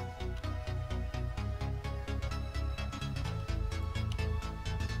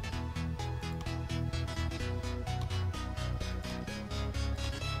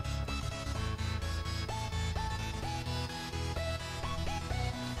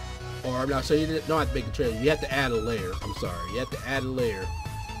 Or no, so you don't have to make a trailer. You have to add a layer. I'm sorry, you have to add a layer.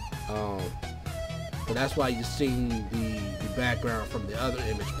 So that's why you seen the background from the other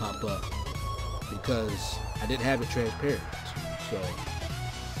image pop up, because I didn't have it transparent. So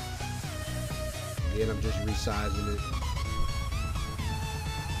again, I'm just resizing it.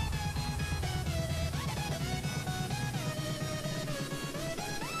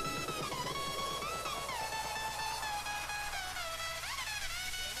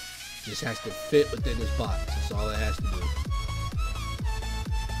 Just has to fit within this box. That's all it has to do.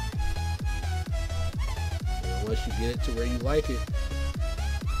 And once you get it to where you like it,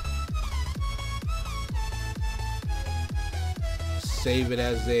 save it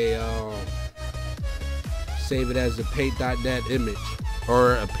as a paint.net image,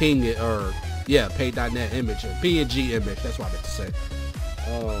 or a paint.net image, a PNG image. That's what I meant to say.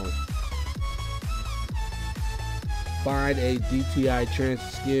 Find a DTI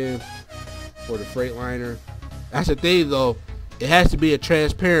Transkin for the Freightliner. That's the thing though, it has to be a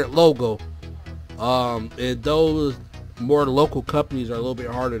transparent logo. And those more local companies are a little bit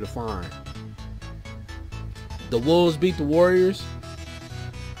harder to find. The Wolves beat the Warriors.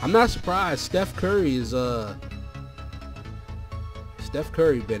 I'm not surprised. Steph Curry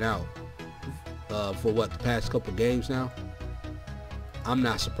been out for what, the past couple games now. I'm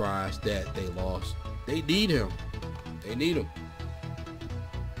not surprised that they lost. They need him. They need him.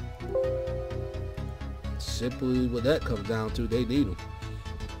 Simply what that comes down to, they need him.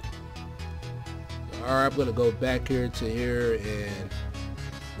 Alright, I'm gonna go back here to here, and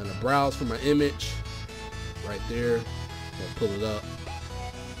I'm gonna browse for my image right there. I'll pull it up.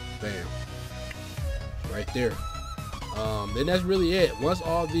 Bam. Right there. Then that's really it. Once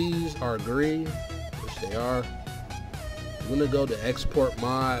all these are green, which they are, I'm gonna go to export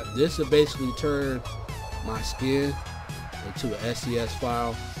mod. This will basically turn my skin into an SCS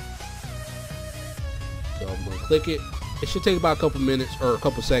file. So I'm gonna click it. It should take about a couple minutes or a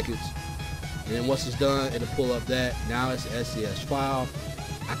couple seconds, and then once it's done, it'll pull up that. Now it's an SCS file.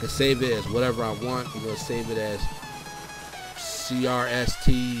 I can save it as whatever I want. I'm gonna save it as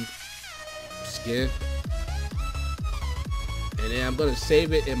CRST skin, and then I'm gonna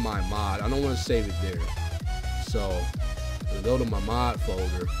save it in my mod. I don't want to save it there, so I'm gonna go to my mod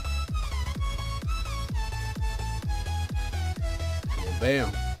folder.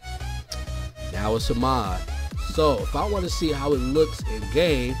 Bam. Now it's a mod. So if I want to see how it looks in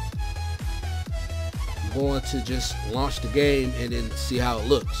game, I'm going to just launch the game and then see how it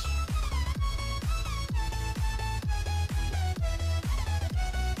looks.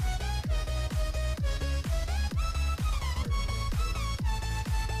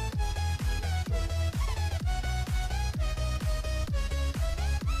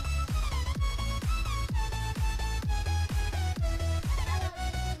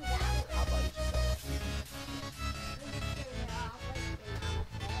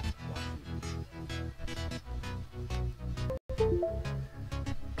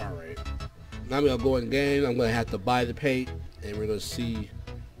 Now I'm gonna go in game. I'm gonna have to buy the paint, and we're gonna see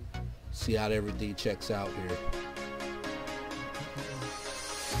how everything checks out here.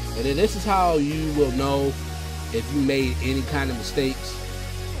 And then this is how you will know if you made any kind of mistakes.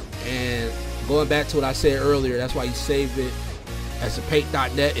 And going back to what I said earlier, that's why you save it as a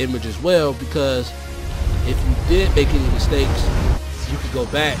paint.net image as well, because if you did make any mistakes, you could go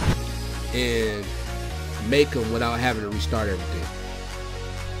back and make them without having to restart everything.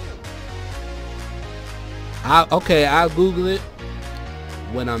 I'll Google it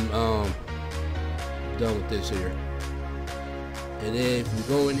when I'm done with this here. And then if you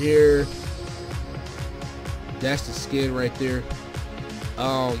go in here, that's the skin right there.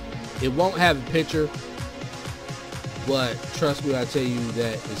 It won't have a picture, but trust me, I tell you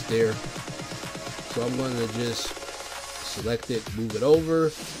that it's there. So I'm going to just select it, move it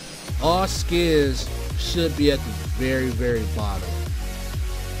over. All skins should be at the very, very bottom.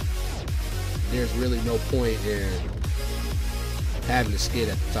 There's really no point in having the skin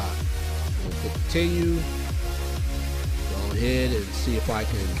at the top. We'll click continue. Go ahead and see if I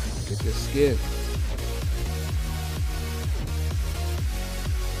can get this skin.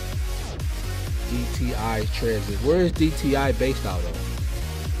 DTI Transit. Where is DTI based out of?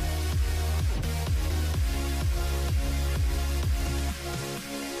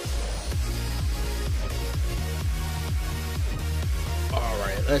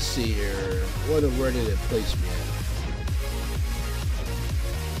 Alright, let's see here. Where did it place me at?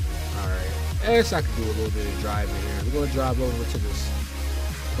 Alright. I guess I could do a little bit of driving here. We're going to drive over to this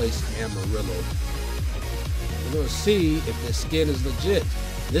place in Amarillo. We're going to see if the skin is legit.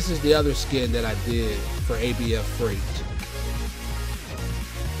 This is the other skin that I did for ABF Freight.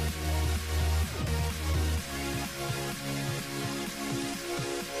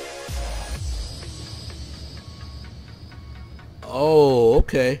 Oh,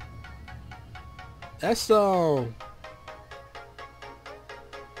 okay. That's that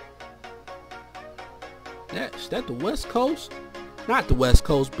the West Coast? Not the West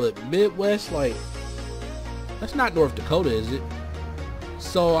Coast, but Midwest. Like, that's not North Dakota, is it?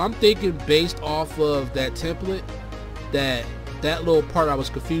 So I'm thinking, based off of that template, that little part I was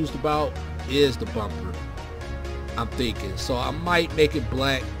confused about is the bumper. I'm thinking. So I might make it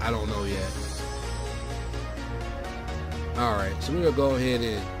black. I don't know yet. Alright, so we're gonna go ahead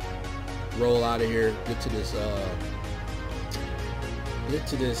and roll out of here, get to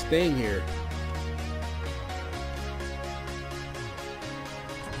this thing here.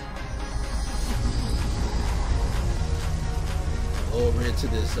 Over into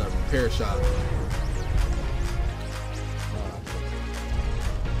this repair shop.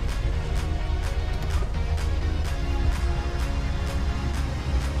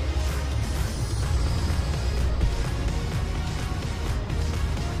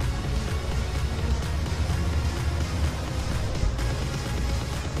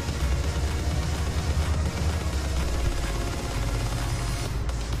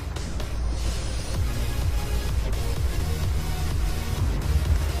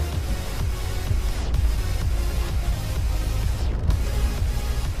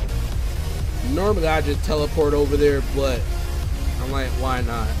 Normally I just teleport over there, but I'm like, why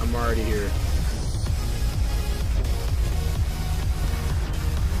not? I'm already here.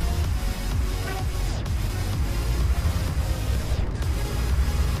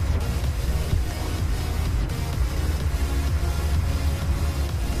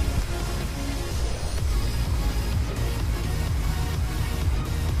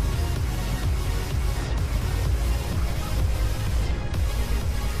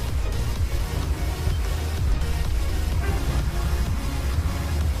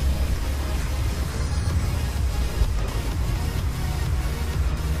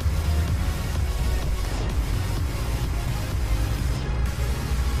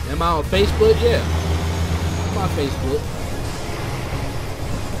 Am I on Facebook? Yeah, I'm on Facebook.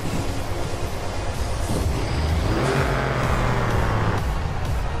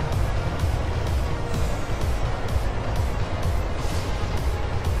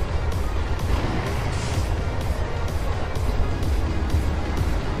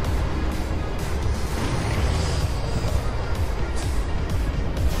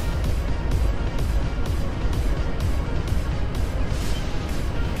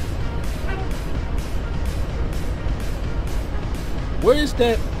 Where is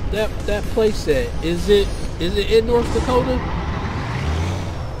that place at? Is it in North Dakota?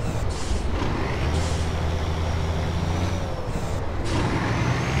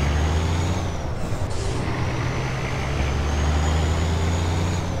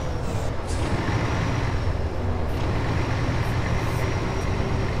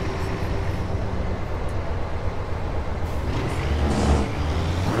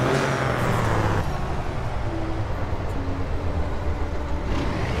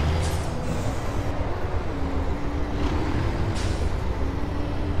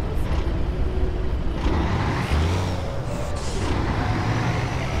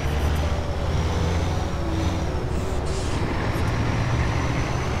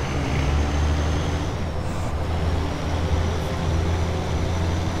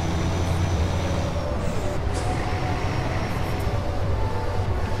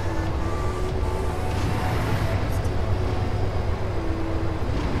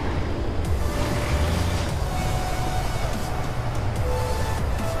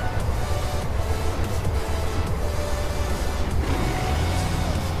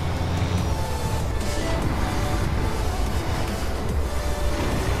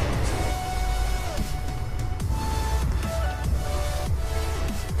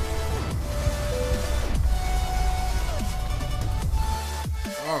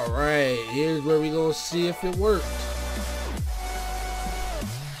 is where we're gonna see if it worked.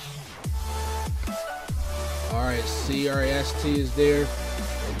 Alright, CRST is there.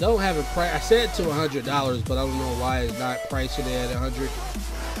 They don't have a price. I said it to $100, but I don't know why it's not pricing it at $100.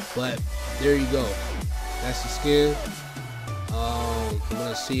 But there you go. That's the skin. I'm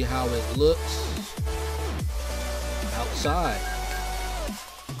gonna see how it looks outside.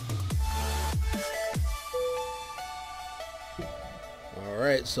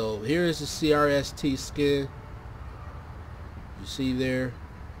 Alright, so here is the CRST skin. You see there.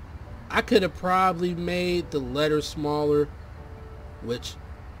 I could have probably made the letters smaller, which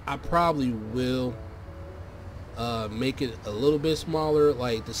I probably will make it a little bit smaller.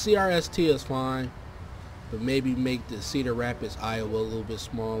 Like the CRST is fine, but maybe make the Cedar Rapids, Iowa a little bit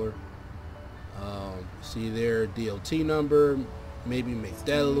smaller. See their DOT number, maybe make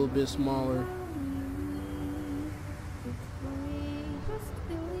that a little bit smaller.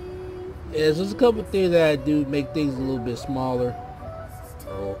 Yeah, there's a couple things that I do make things a little bit smaller,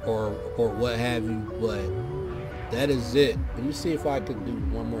 or what have you, but that is it. Let me see if I can do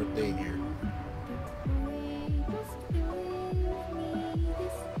one more thing here.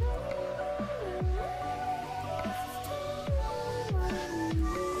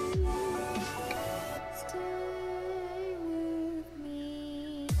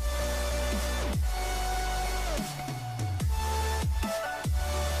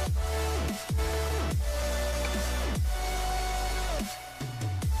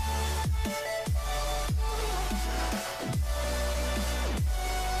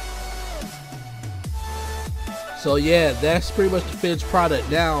 So yeah, that's pretty much the finished product.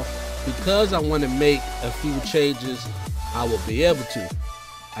 Now, because I want to make a few changes, I will be able to.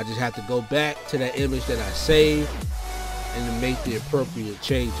 I just have to go back to that image that I saved and to make the appropriate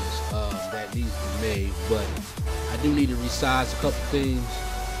changes that needs to be made. But I do need to resize a couple things.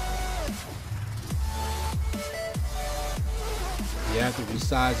 You have to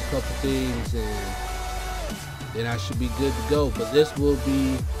resize a couple things, and then I should be good to go. But this will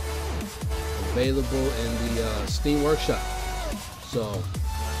be available in the Steam Workshop. So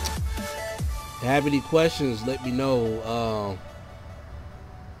if you have any questions, let me know,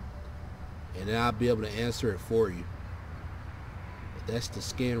 and then I'll be able to answer it for you. But that's the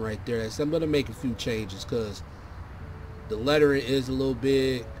skin right there. I'm going to make a few changes because the lettering is a little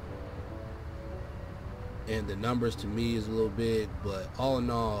big and the numbers to me is a little big, but all in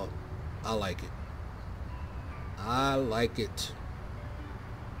all, I like it. I like it.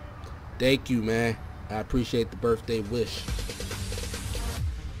 Thank you, man. I appreciate the birthday wish.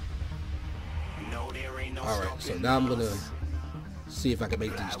 Alright, so now I'm gonna see if I can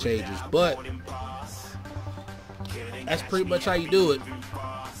make these changes, but that's pretty much how you do it.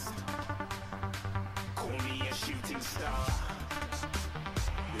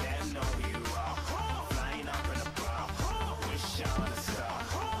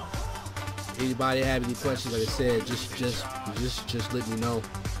 Anybody have any questions? Like I said, just let me know.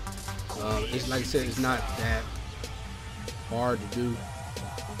 It's like I said, it's not that hard to do.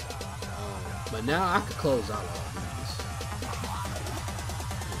 But now I can close out all of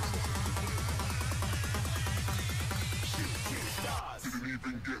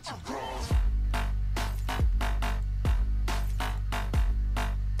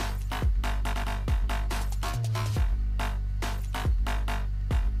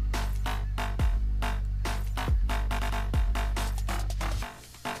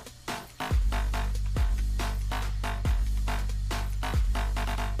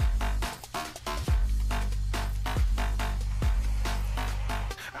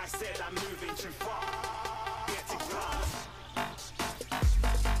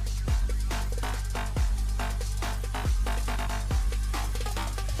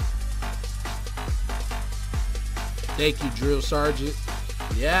Thank you, Drill Sergeant.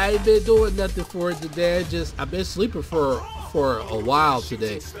 Yeah, I ain't been doing nothing for it today. I've been sleeping for a while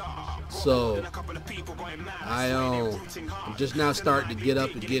today. So I'm just now starting to get up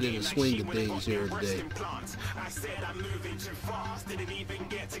and get in the swing of things here today.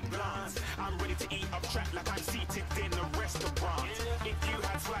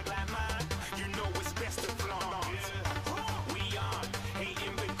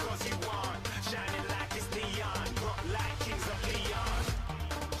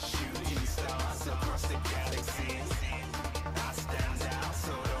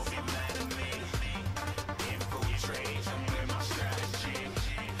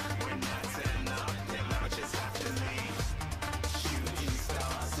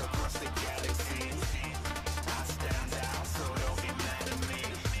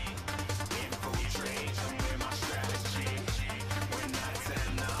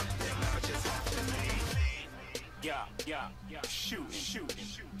 shoot, shoot,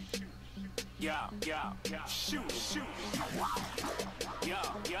 yeah, shoot, shoot, yeah,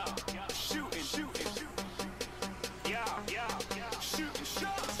 shoot, shoot, yeah, shoot,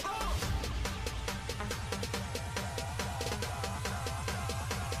 shots.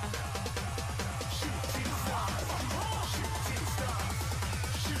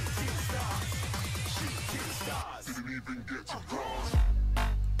 Didn't even get to cross.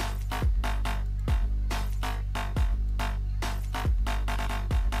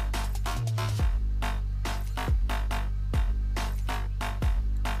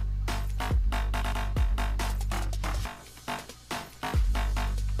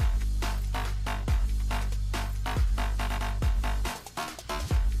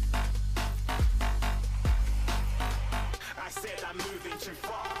 I said I'm moving too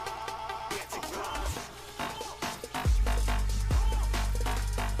far. Get to cross.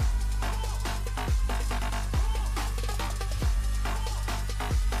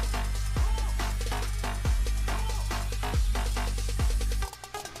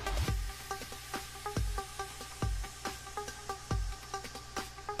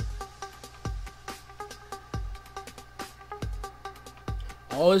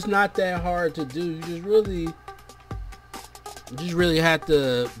 Oh, it's not that hard to do. You just really have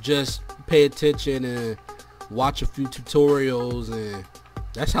to just pay attention and watch a few tutorials, and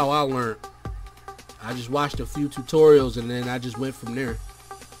that's how I learned. I just watched a few tutorials and then I just went from there.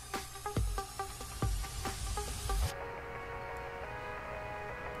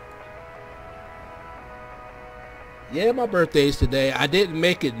 Yeah, my birthday's today. I didn't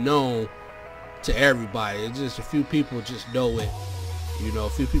make it known to everybody. It's just a few people just know it. You know, a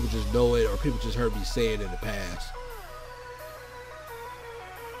few people just know it, or people just heard me say it in the past.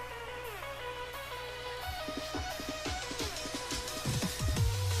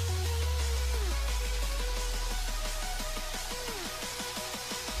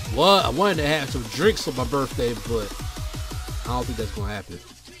 Well, I wanted to have some drinks on my birthday, but I don't think that's gonna happen.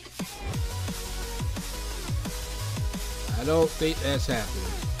 I don't think that's happening.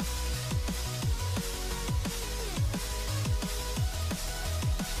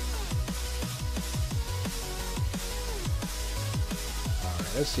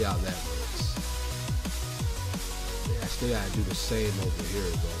 Alright, let's see how that works. Yeah, I still gotta do the same over here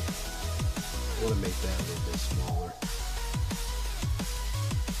though. I wanna make that a little bit smaller.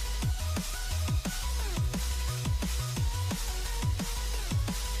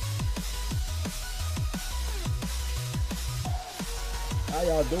 How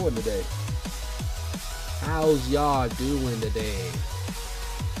y'all doing today? How's y'all doing today?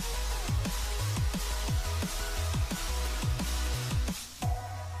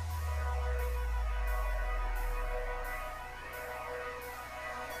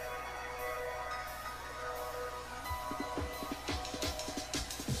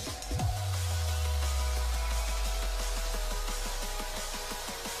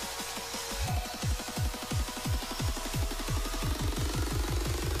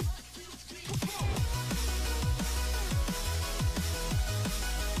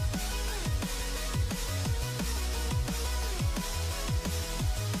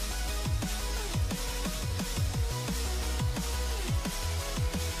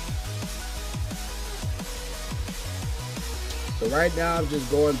 So right now I'm just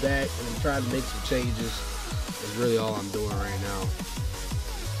going back and I'm trying to make some changes. That's really all I'm doing right now.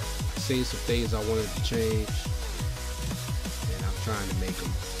 I see some things I wanted to change and I'm trying to make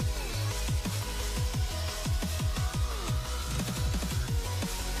them.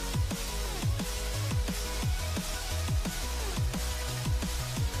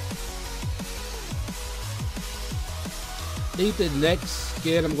 I think the next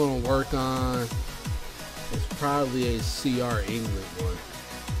skin I'm going to work on is probably a CR England one,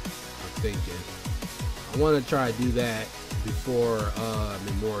 I'm thinking. I want to try to do that before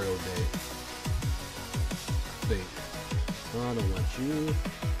Memorial Day, I think. I don't want you.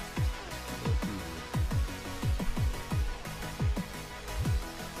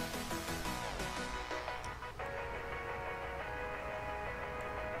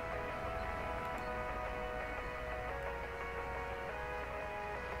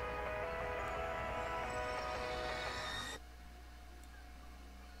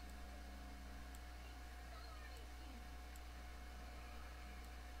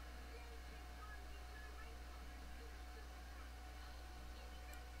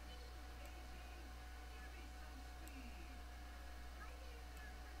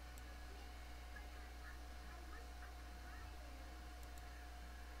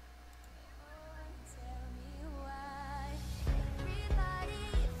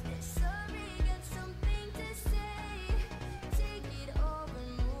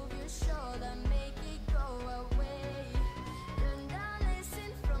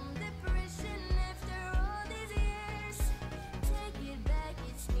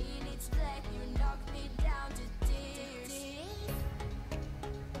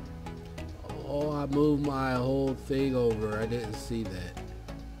 Oh, I moved my whole thing over. I didn't see that.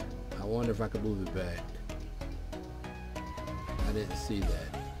 I wonder if I can move it back. I didn't see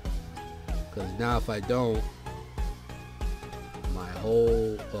that. Because now if I don't, my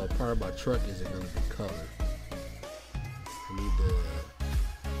whole part of my truck isn't going to be colored. I need to...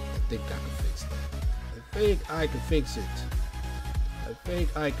 I think I can fix that. I think I can fix it. I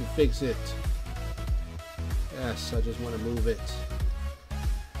think I can fix it. Yes, I just want to move it.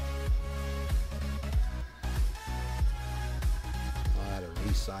 I had to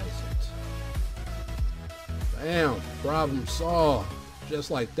resize it. Bam! Problem solved.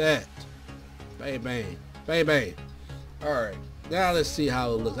 Just like that. Bang, bang. Bang, bang. Alright. Now let's see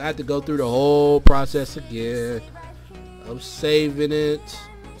how it looks. I have to go through the whole process again. I'm saving it.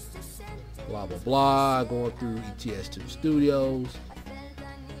 Blah, blah, blah. Going through ETS2 Studios.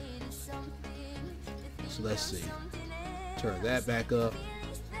 So let's see. Turn that back up.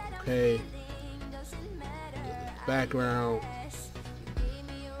 Okay. Background.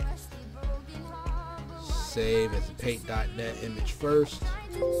 Save as a paint.net image first.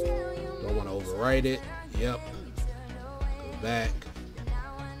 Don't want to overwrite it. Yep. Go back.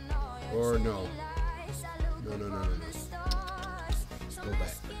 Or no. No. Go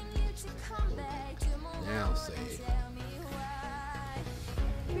back. Now save.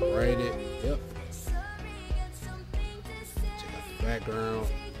 Overwrite it. Yep. Check out the background.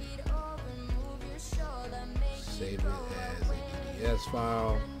 Save it as a DDS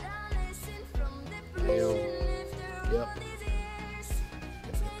file. Yep.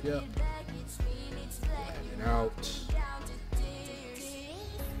 Flatten it out.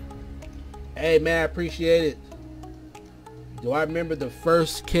 Hey man, I appreciate it. Do I remember the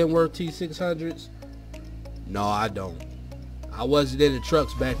first Kenworth T600s? No, I don't. I wasn't in the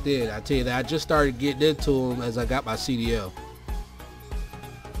trucks back then. I tell you that. I just started getting into them as I got my CDL.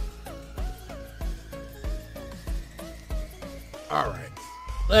 Alright.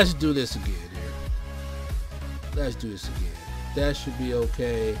 Let's do this again here. Let's do this again. That should be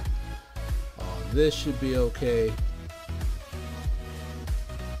okay. This should be okay.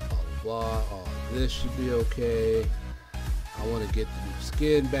 Blah. This should be okay. I want to get the new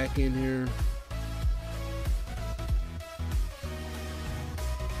skin back in here.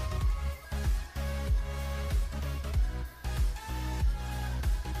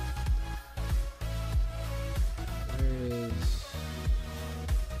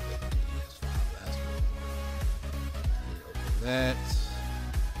 That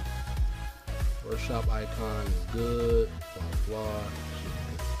workshop icon is good. Blah blah.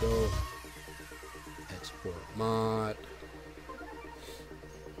 Should go. Export mod.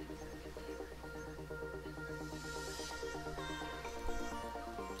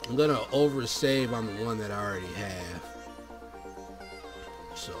 I'm gonna oversave on the one that I already have.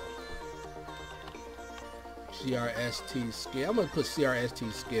 So CRST skin. I'm gonna put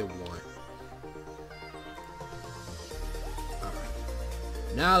CRST skin 1.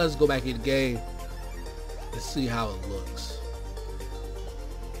 Now let's go back in the game and see how it looks.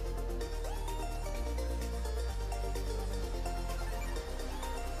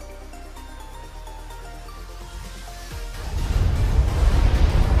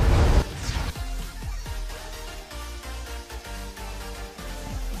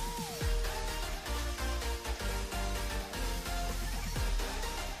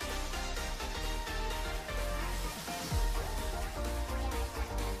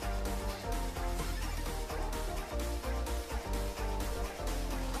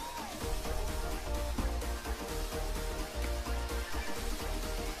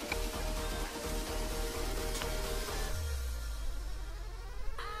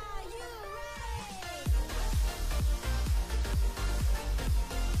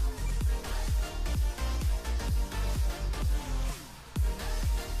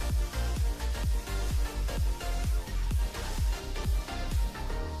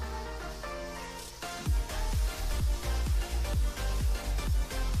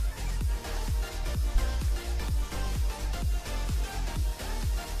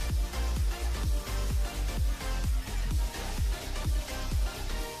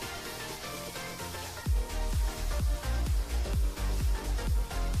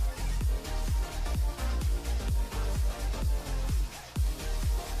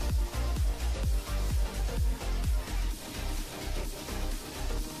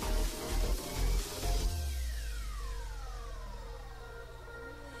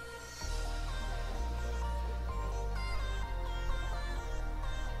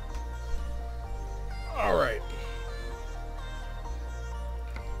 All right.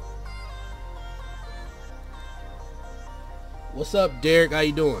 What's up, Derek? How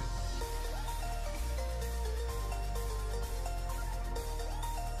you doing?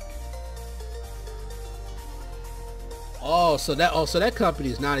 so that company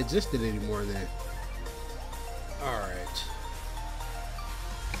is not existent anymore then. All right.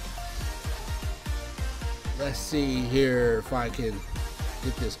 Let's see here if I can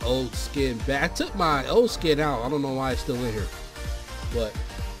get this old skin back. I took my old skin out. I don't know why it's still in here, but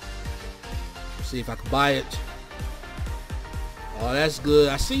let's see if I can buy it. Oh, that's good.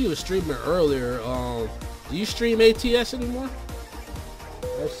 I see you were streaming earlier. Do you stream ATS anymore?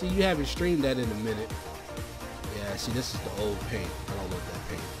 Let's see, you haven't streamed that in a minute. Yeah, see, this is the old paint. I don't want that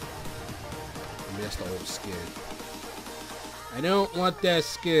paint. I mean, that's the old skin. I don't want that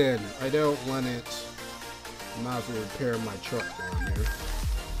skin. I don't want it. Might as well repair my truck down here.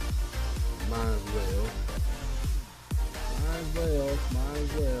 Might as well. Might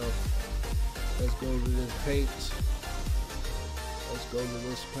as well. Let's go to this paint. Let's go to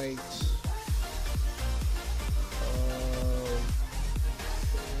this paint.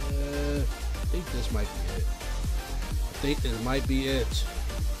 I think this might be it. I think this might be it.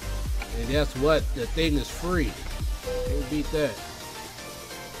 And guess what? The thing is free. Can't beat that.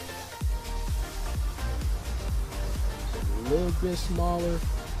 It's a little bit smaller.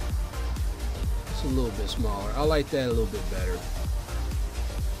 It's a little bit smaller. I like that a little bit better.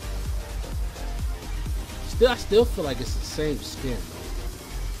 I still feel like it's the same skin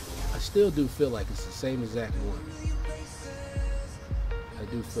though. I still do feel like it's the same exact one. I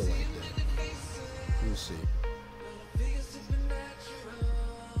do feel like that. Let me see.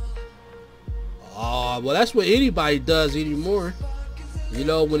 Oh, well, that's what anybody does anymore. You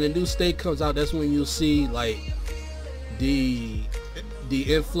know, when a new state comes out, that's when you'll see like the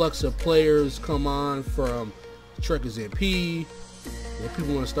influx of players come on from Trekkers MP. When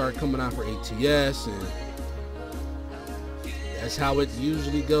people want to start coming on for ATS, and that's how it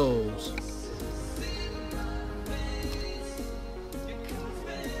usually goes.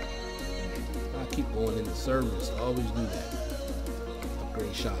 I keep going into service. I always do that.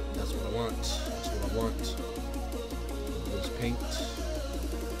 Upgrade shop. That's what I want. That's what I want. This paint.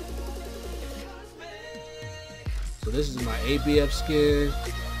 So this is my ABF skin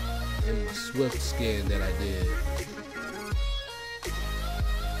and my Swift skin that I did.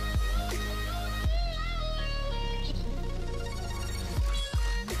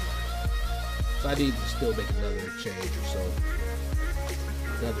 So I need to still make another change or so.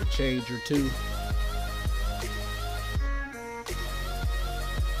 Another change or two.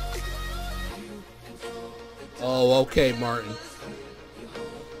 Oh, okay, Martin.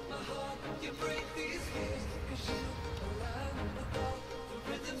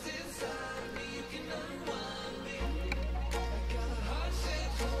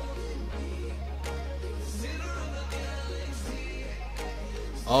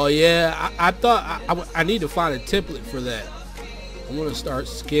 Oh yeah, I thought I need to find a template for that. I want to start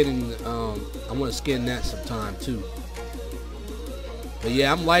skinning. I want to skin that sometime too. But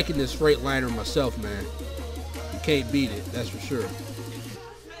yeah, I'm liking this Freightliner myself, man. You can't beat it, that's for sure.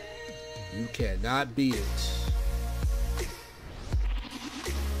 You cannot beat it.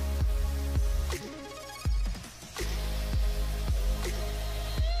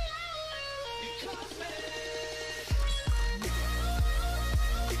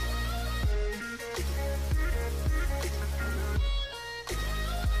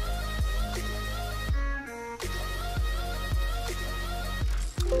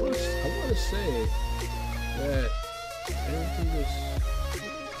 I want to say that everything is.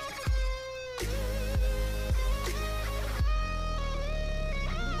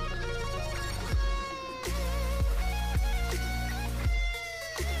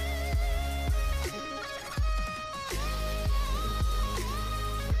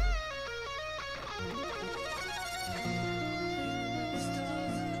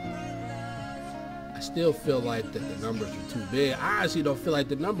 I still feel like that the numbers are too big. I honestly don't feel like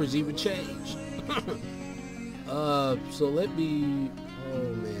the numbers even changed. So let me.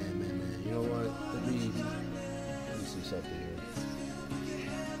 Oh man. You know what? Let me see something here.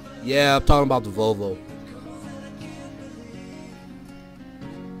 Yeah, I'm talking about the Volvo.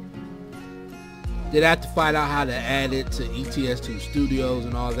 Did I have to find out how to add it to ETS2 Studios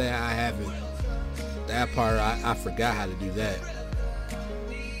and all that? I haven't. That part, I forgot how to do that.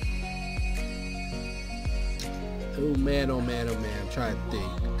 Oh man, I'm trying to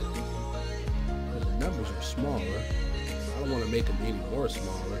think. Well, the numbers are smaller. I don't want to make them any more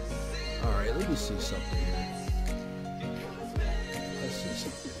smaller. Alright, let me see something here. Let's see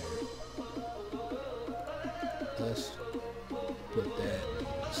something here. Let's put that.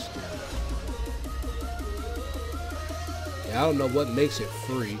 Yeah, I don't know what makes it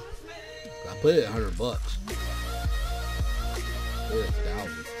free. I put it at $100. Put it at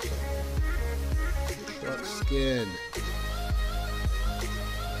 1,000. Truck skin.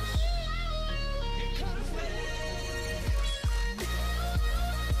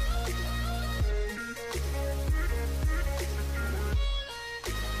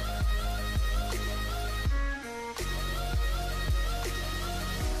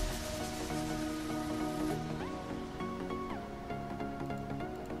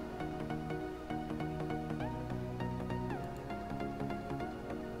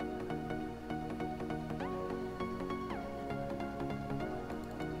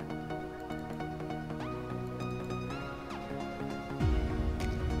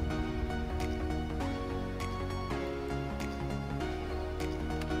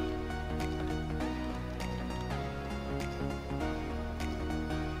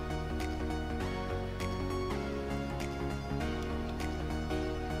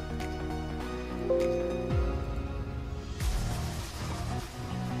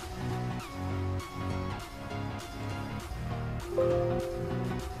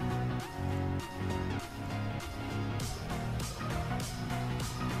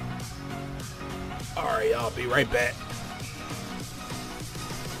 All right, y'all, be right back.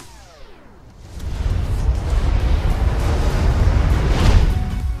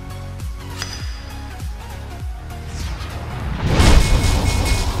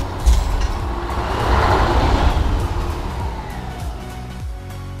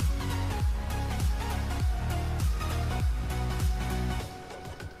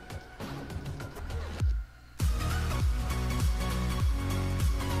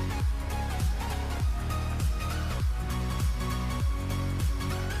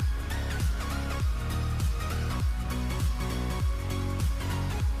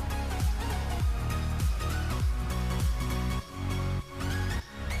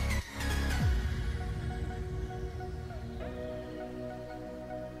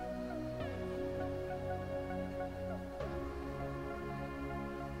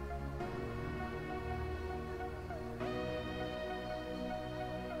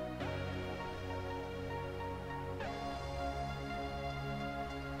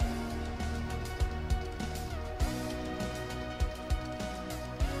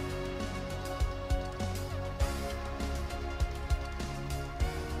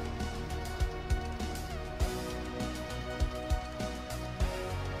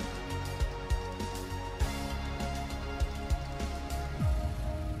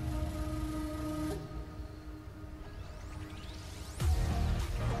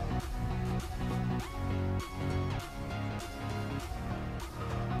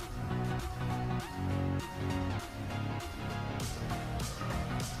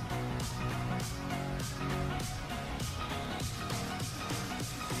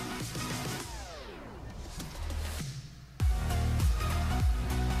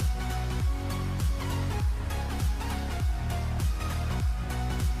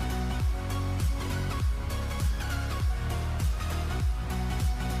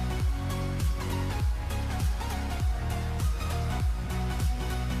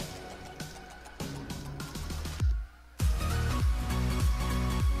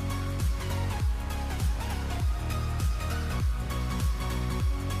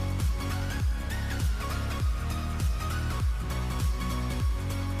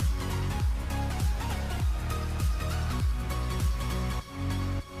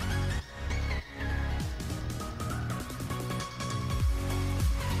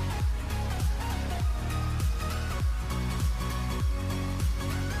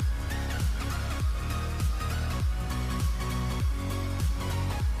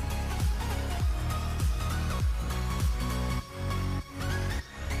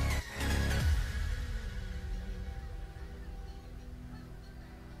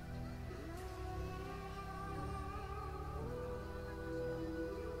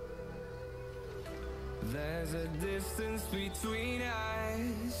 There's a distance between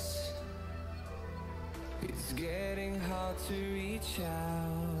us. It's getting hard to reach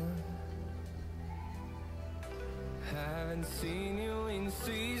out. Haven't seen you in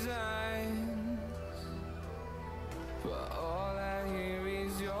seasons, but all I hear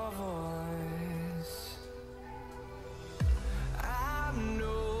is your voice. I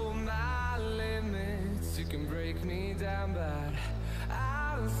know my limits, you can break me down, but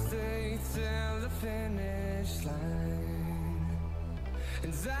I'll stay till the finish line.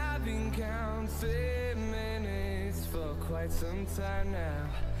 And I've been counting minutes for quite some time now,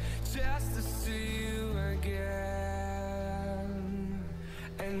 just to see you again.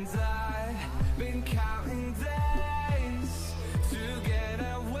 And I've been counting days to get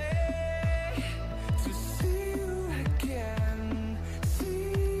away, to see you again,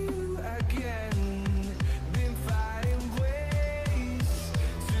 see you again. Been finding ways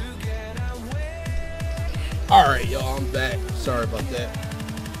to get away. All right, y'all, I'm back. Sorry about that.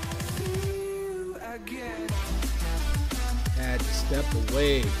 See you again. Had to step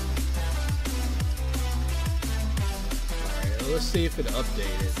away. Alright, let's see if it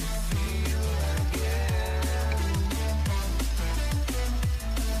updated.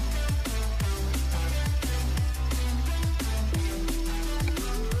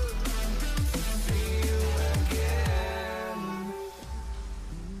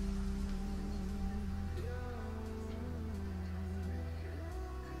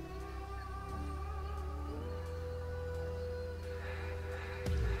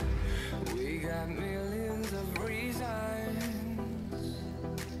 We got millions of reasons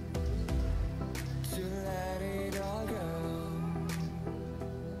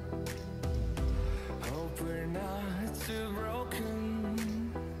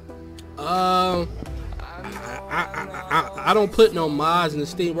I don't put no mods in the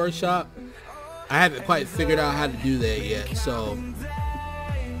Steam Workshop. I haven't quite figured out how to do that yet, so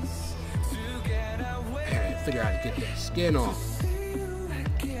I gotta figure out how to get that skin off.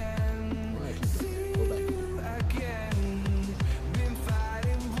 Go back.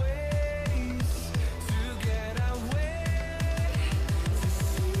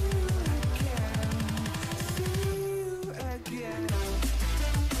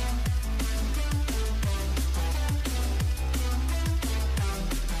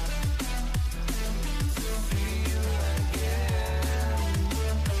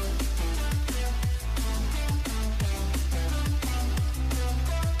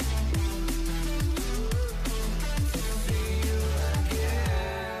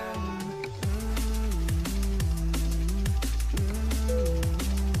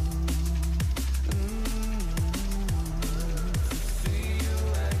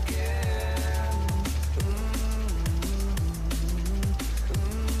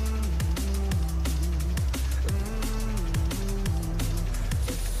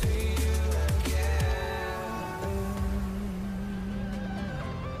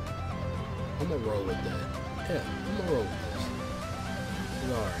 I'm gonna roll with that. Yeah, I'm gonna roll with this.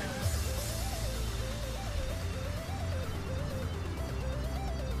 It's alright.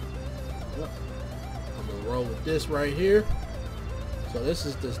 Yep. I'm gonna roll with this right here. So this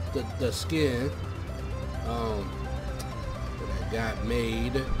is the skin that I got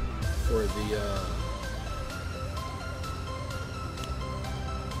made for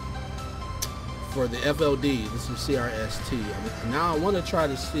the FLD. This is CRST. I mean, now I want to try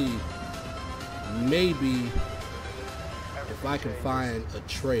to see maybe if I can find a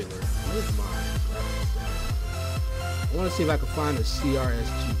trailer. Where's mine? I want to see if I can find a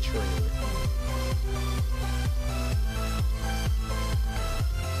CRST trailer.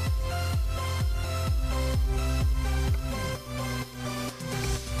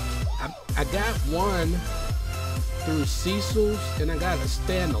 I got one through Cecil's, and I got a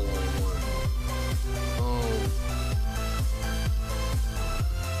standalone one.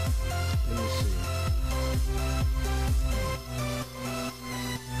 Let me see.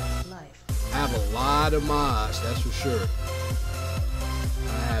 I have a lot of mods, that's for sure.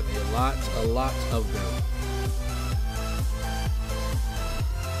 I have a lot of them.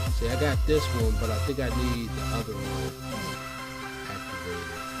 See, I got this one, but I think I need the other one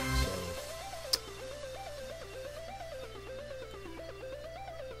activated.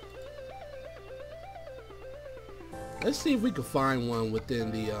 Let's see if we can find one within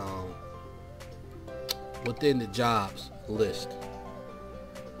the jobs list.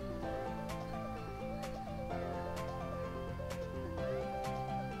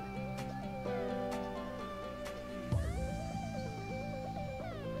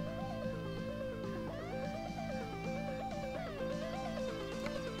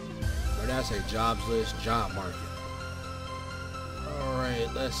 Or that's a jobs list, job market. All right,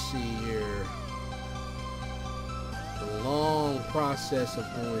 let's see here. The long process of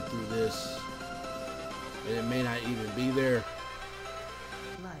going through this, and it may not even be there.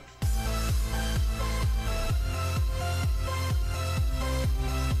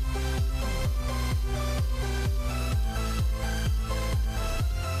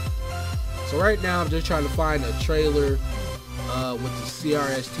 So right now I'm just trying to find a trailer with the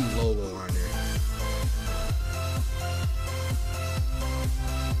CRST logo on there.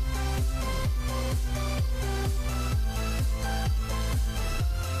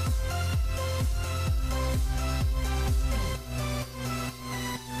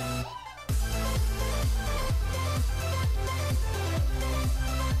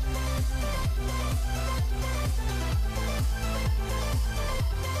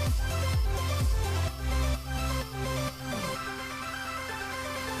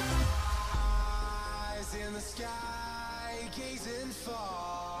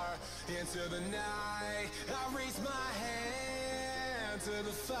 Into the night, I raise my hand to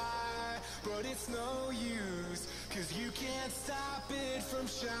the fire, but it's no use, 'cause you can't stop it from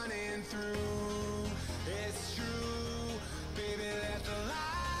shining through. It's true, baby, let the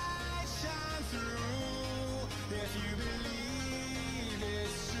light shine through. If you believe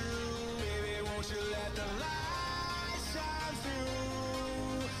it's true, baby, won't you let the light shine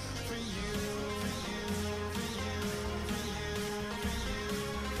through for you, for you, for you, for you.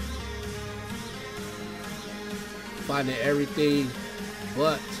 Finding everything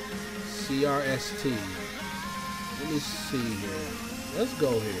but CRST. Let me see here. Let's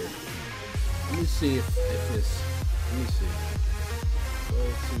go here. Let me see if it's. Let me see. Go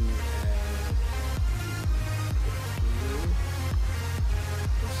to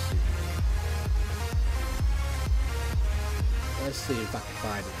let's see. see if I can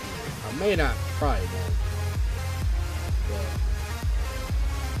find it here. I may not, probably won't. But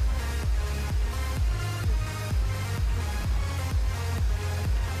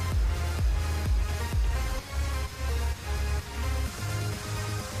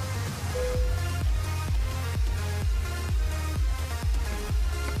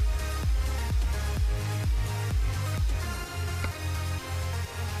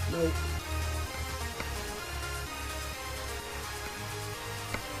nope.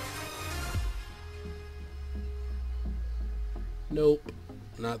 Nope,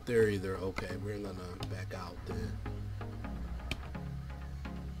 not there either. Okay, we're gonna back out then.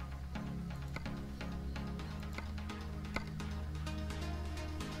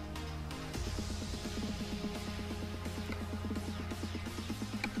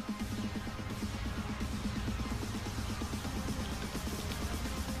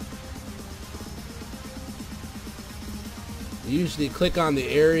 You usually click on the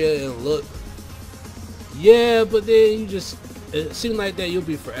area and look. Yeah, but then you just, it seems like that you'll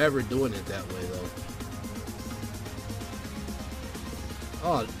be forever doing it that way though.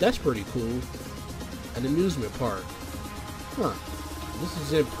 Oh, that's pretty cool. An amusement park. Huh. This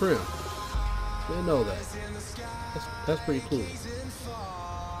is in Prim. Didn't know that. That's pretty cool.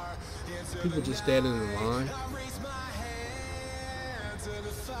 People just standing in line.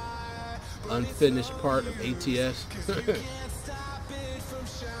 Unfinished part of ATS.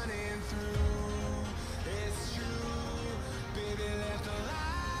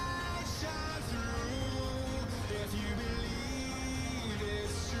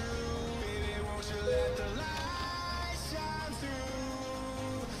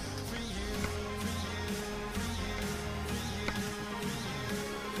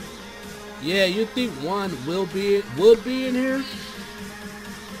 Yeah, you think one would be in here,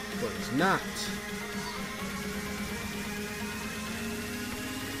 but it's not.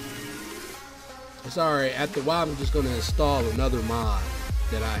 It's alright. After a while, I'm just gonna install another mod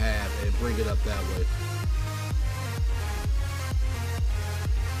that I have and bring it up that way.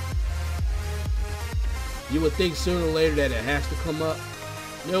 You would think sooner or later that it has to come up.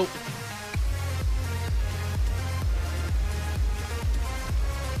 Nope.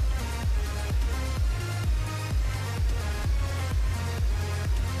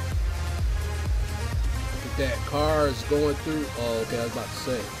 That car is going through. Oh, okay, I was about to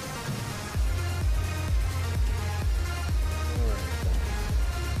say.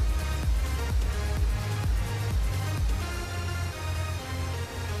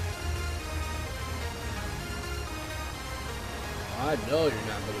 I know you're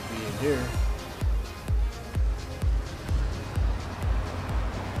not going to be in here.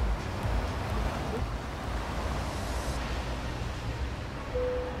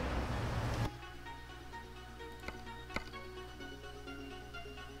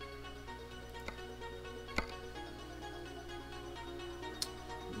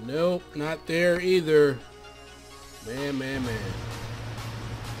 Nope, not there either. Man.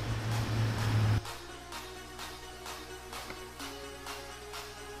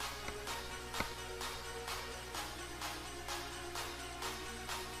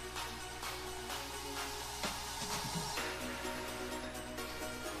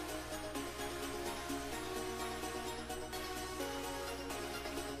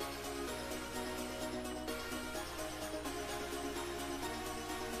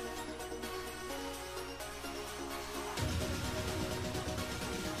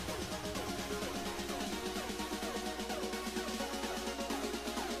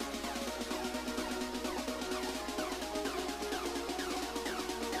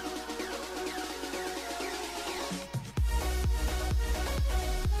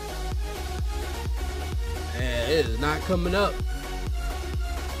 It is not coming up.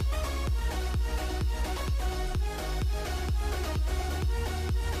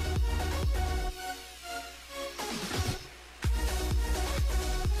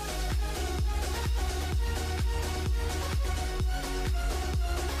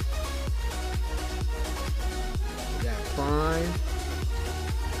 We got Prime.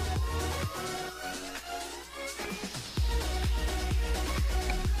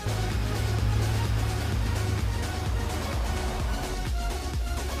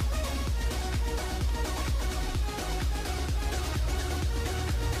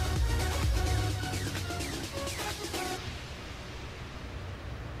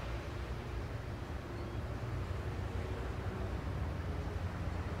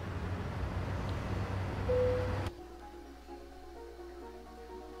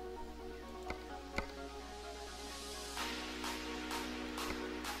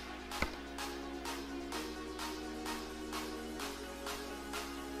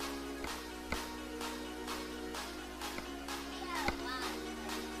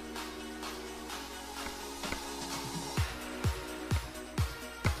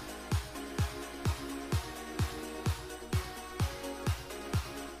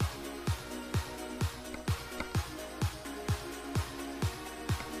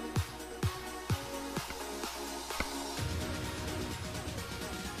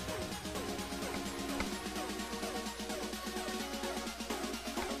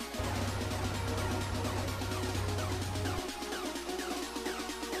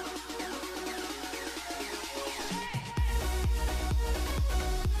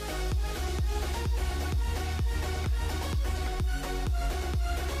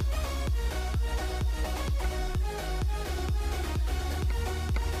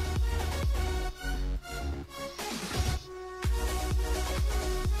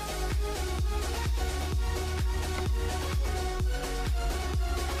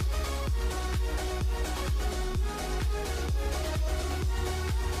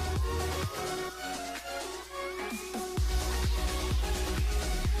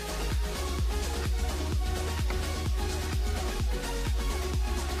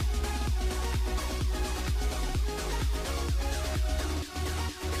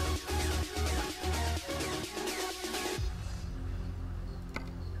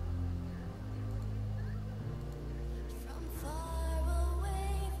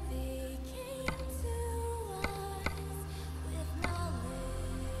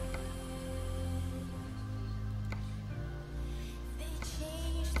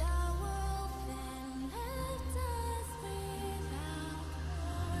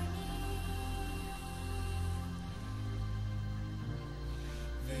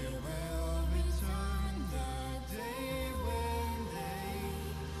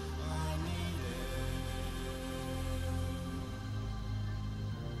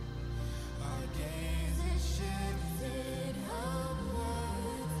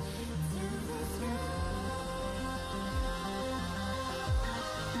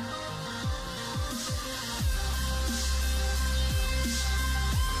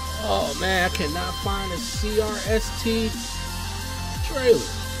 Man, I cannot find a CRST trailer.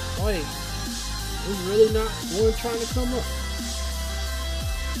 Wait, it's really not one trying to come up.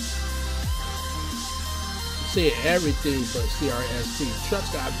 You see everything but CRST. Trucks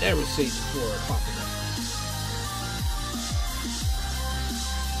that I've never seen before are popping up.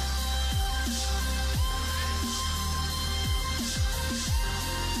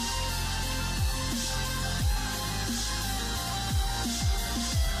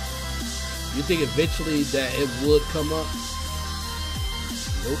 You think eventually that it would come up?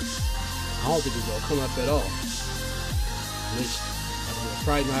 Nope. I don't think it's gonna come up at all. Which I'm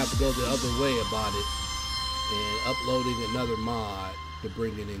probably gonna have to go the other way about it and uploading another mod to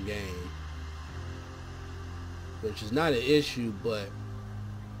bring it in game. Which is not an issue, but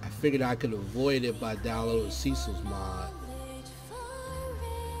I figured I could avoid it by downloading Cecil's mod.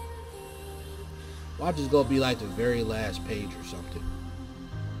 Watch is gonna be like the very last page or something.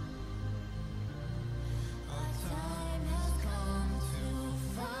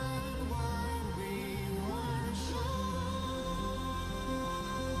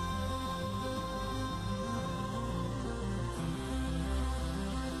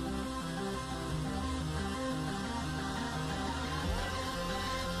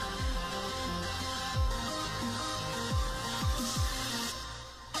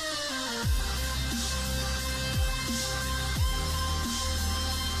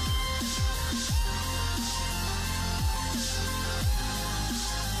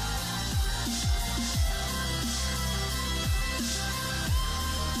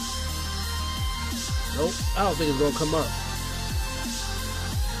 Nope, I don't think it's gonna come up.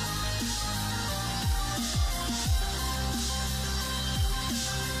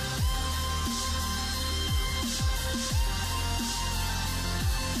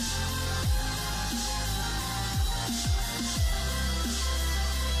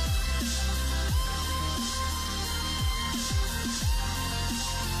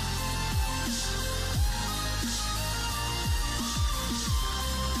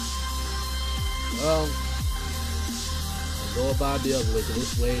 Well, I'll go about the other way because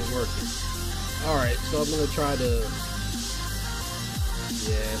this way ain't working. Alright, so I'm going to try to...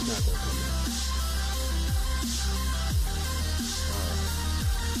 Yeah, it's not going to come out. Alright.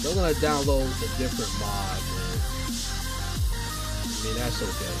 So I'm going to download a different mod, man. I mean, that's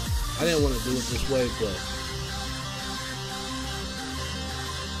okay. I didn't want to do it this way, but...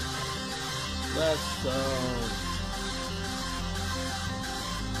 Let's,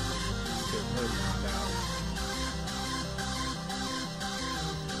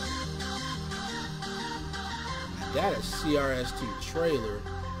 That is CRST trailer.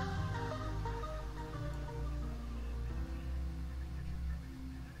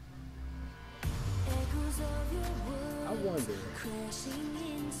 I wonder.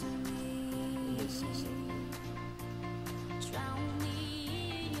 Let me see something.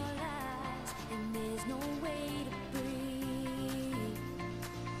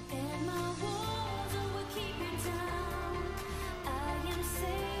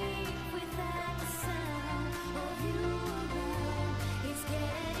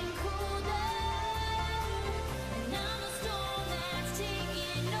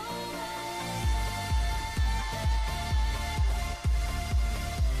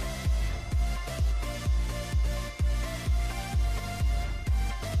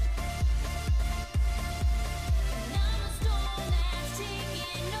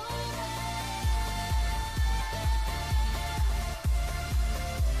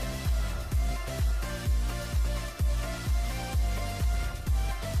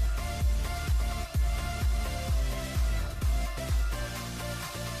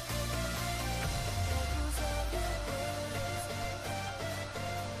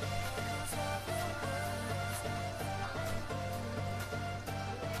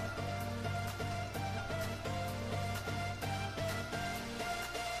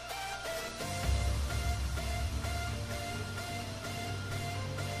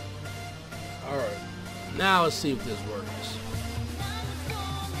 Alright, now let's see if this works.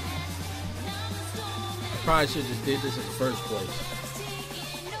 I probably should have just did this in the first place.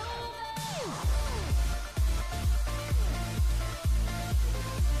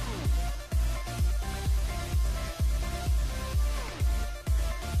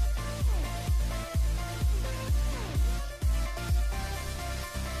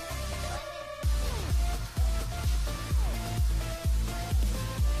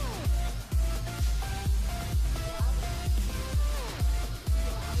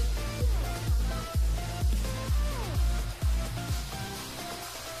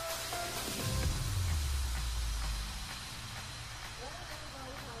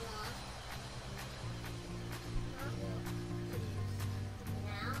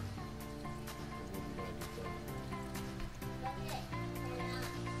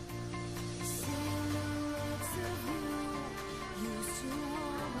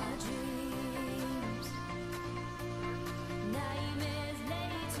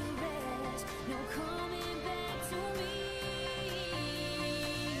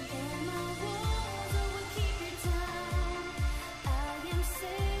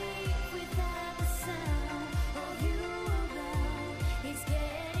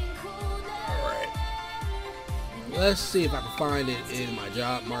 Let's see if I can find it in my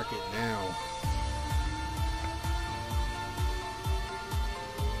job market now.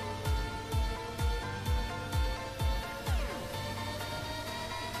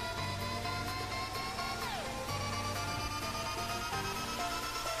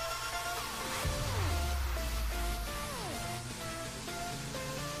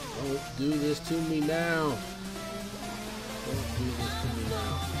 Don't do this to me now. Don't do this to me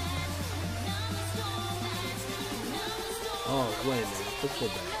now. Oh, wait a minute. Let's go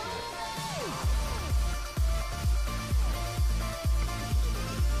back here.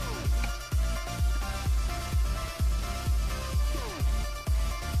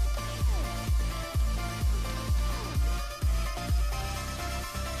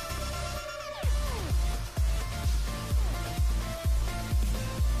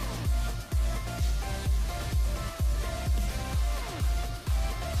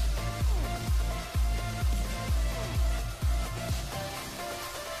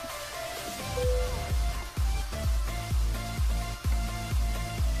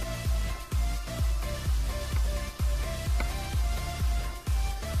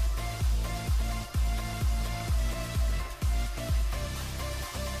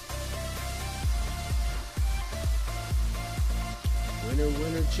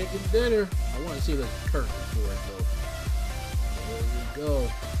 Winner, chicken dinner. I want to see the curtain for it though. There we go.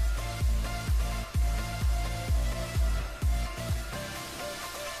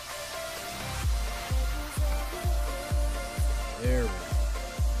 There we go.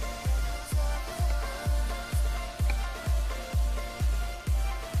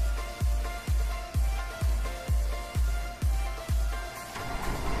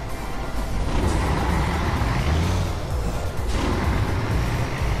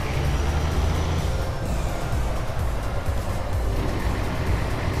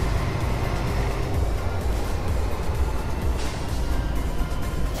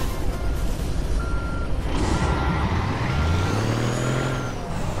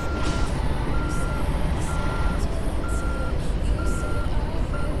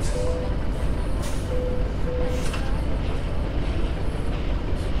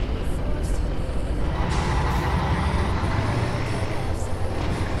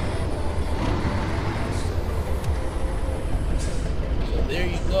 There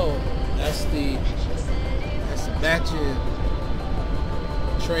you go. That's the matching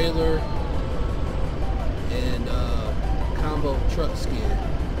trailer and combo truck skin.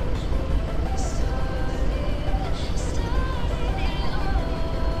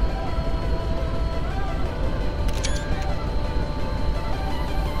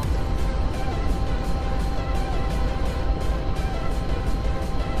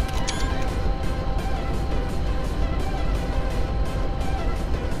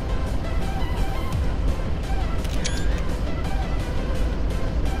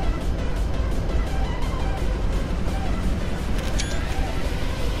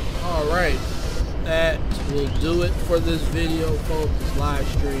 Alright, that will do it for this video, folks. This live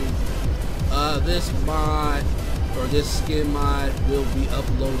stream. This mod or this skin mod will be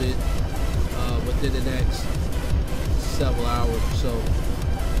uploaded within the next several hours or so.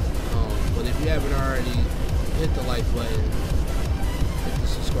 But if you haven't already, hit the like button, hit the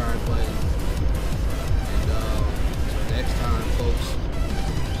subscribe button, and until next time, folks,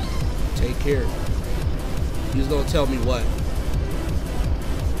 take care. You're gonna tell me what?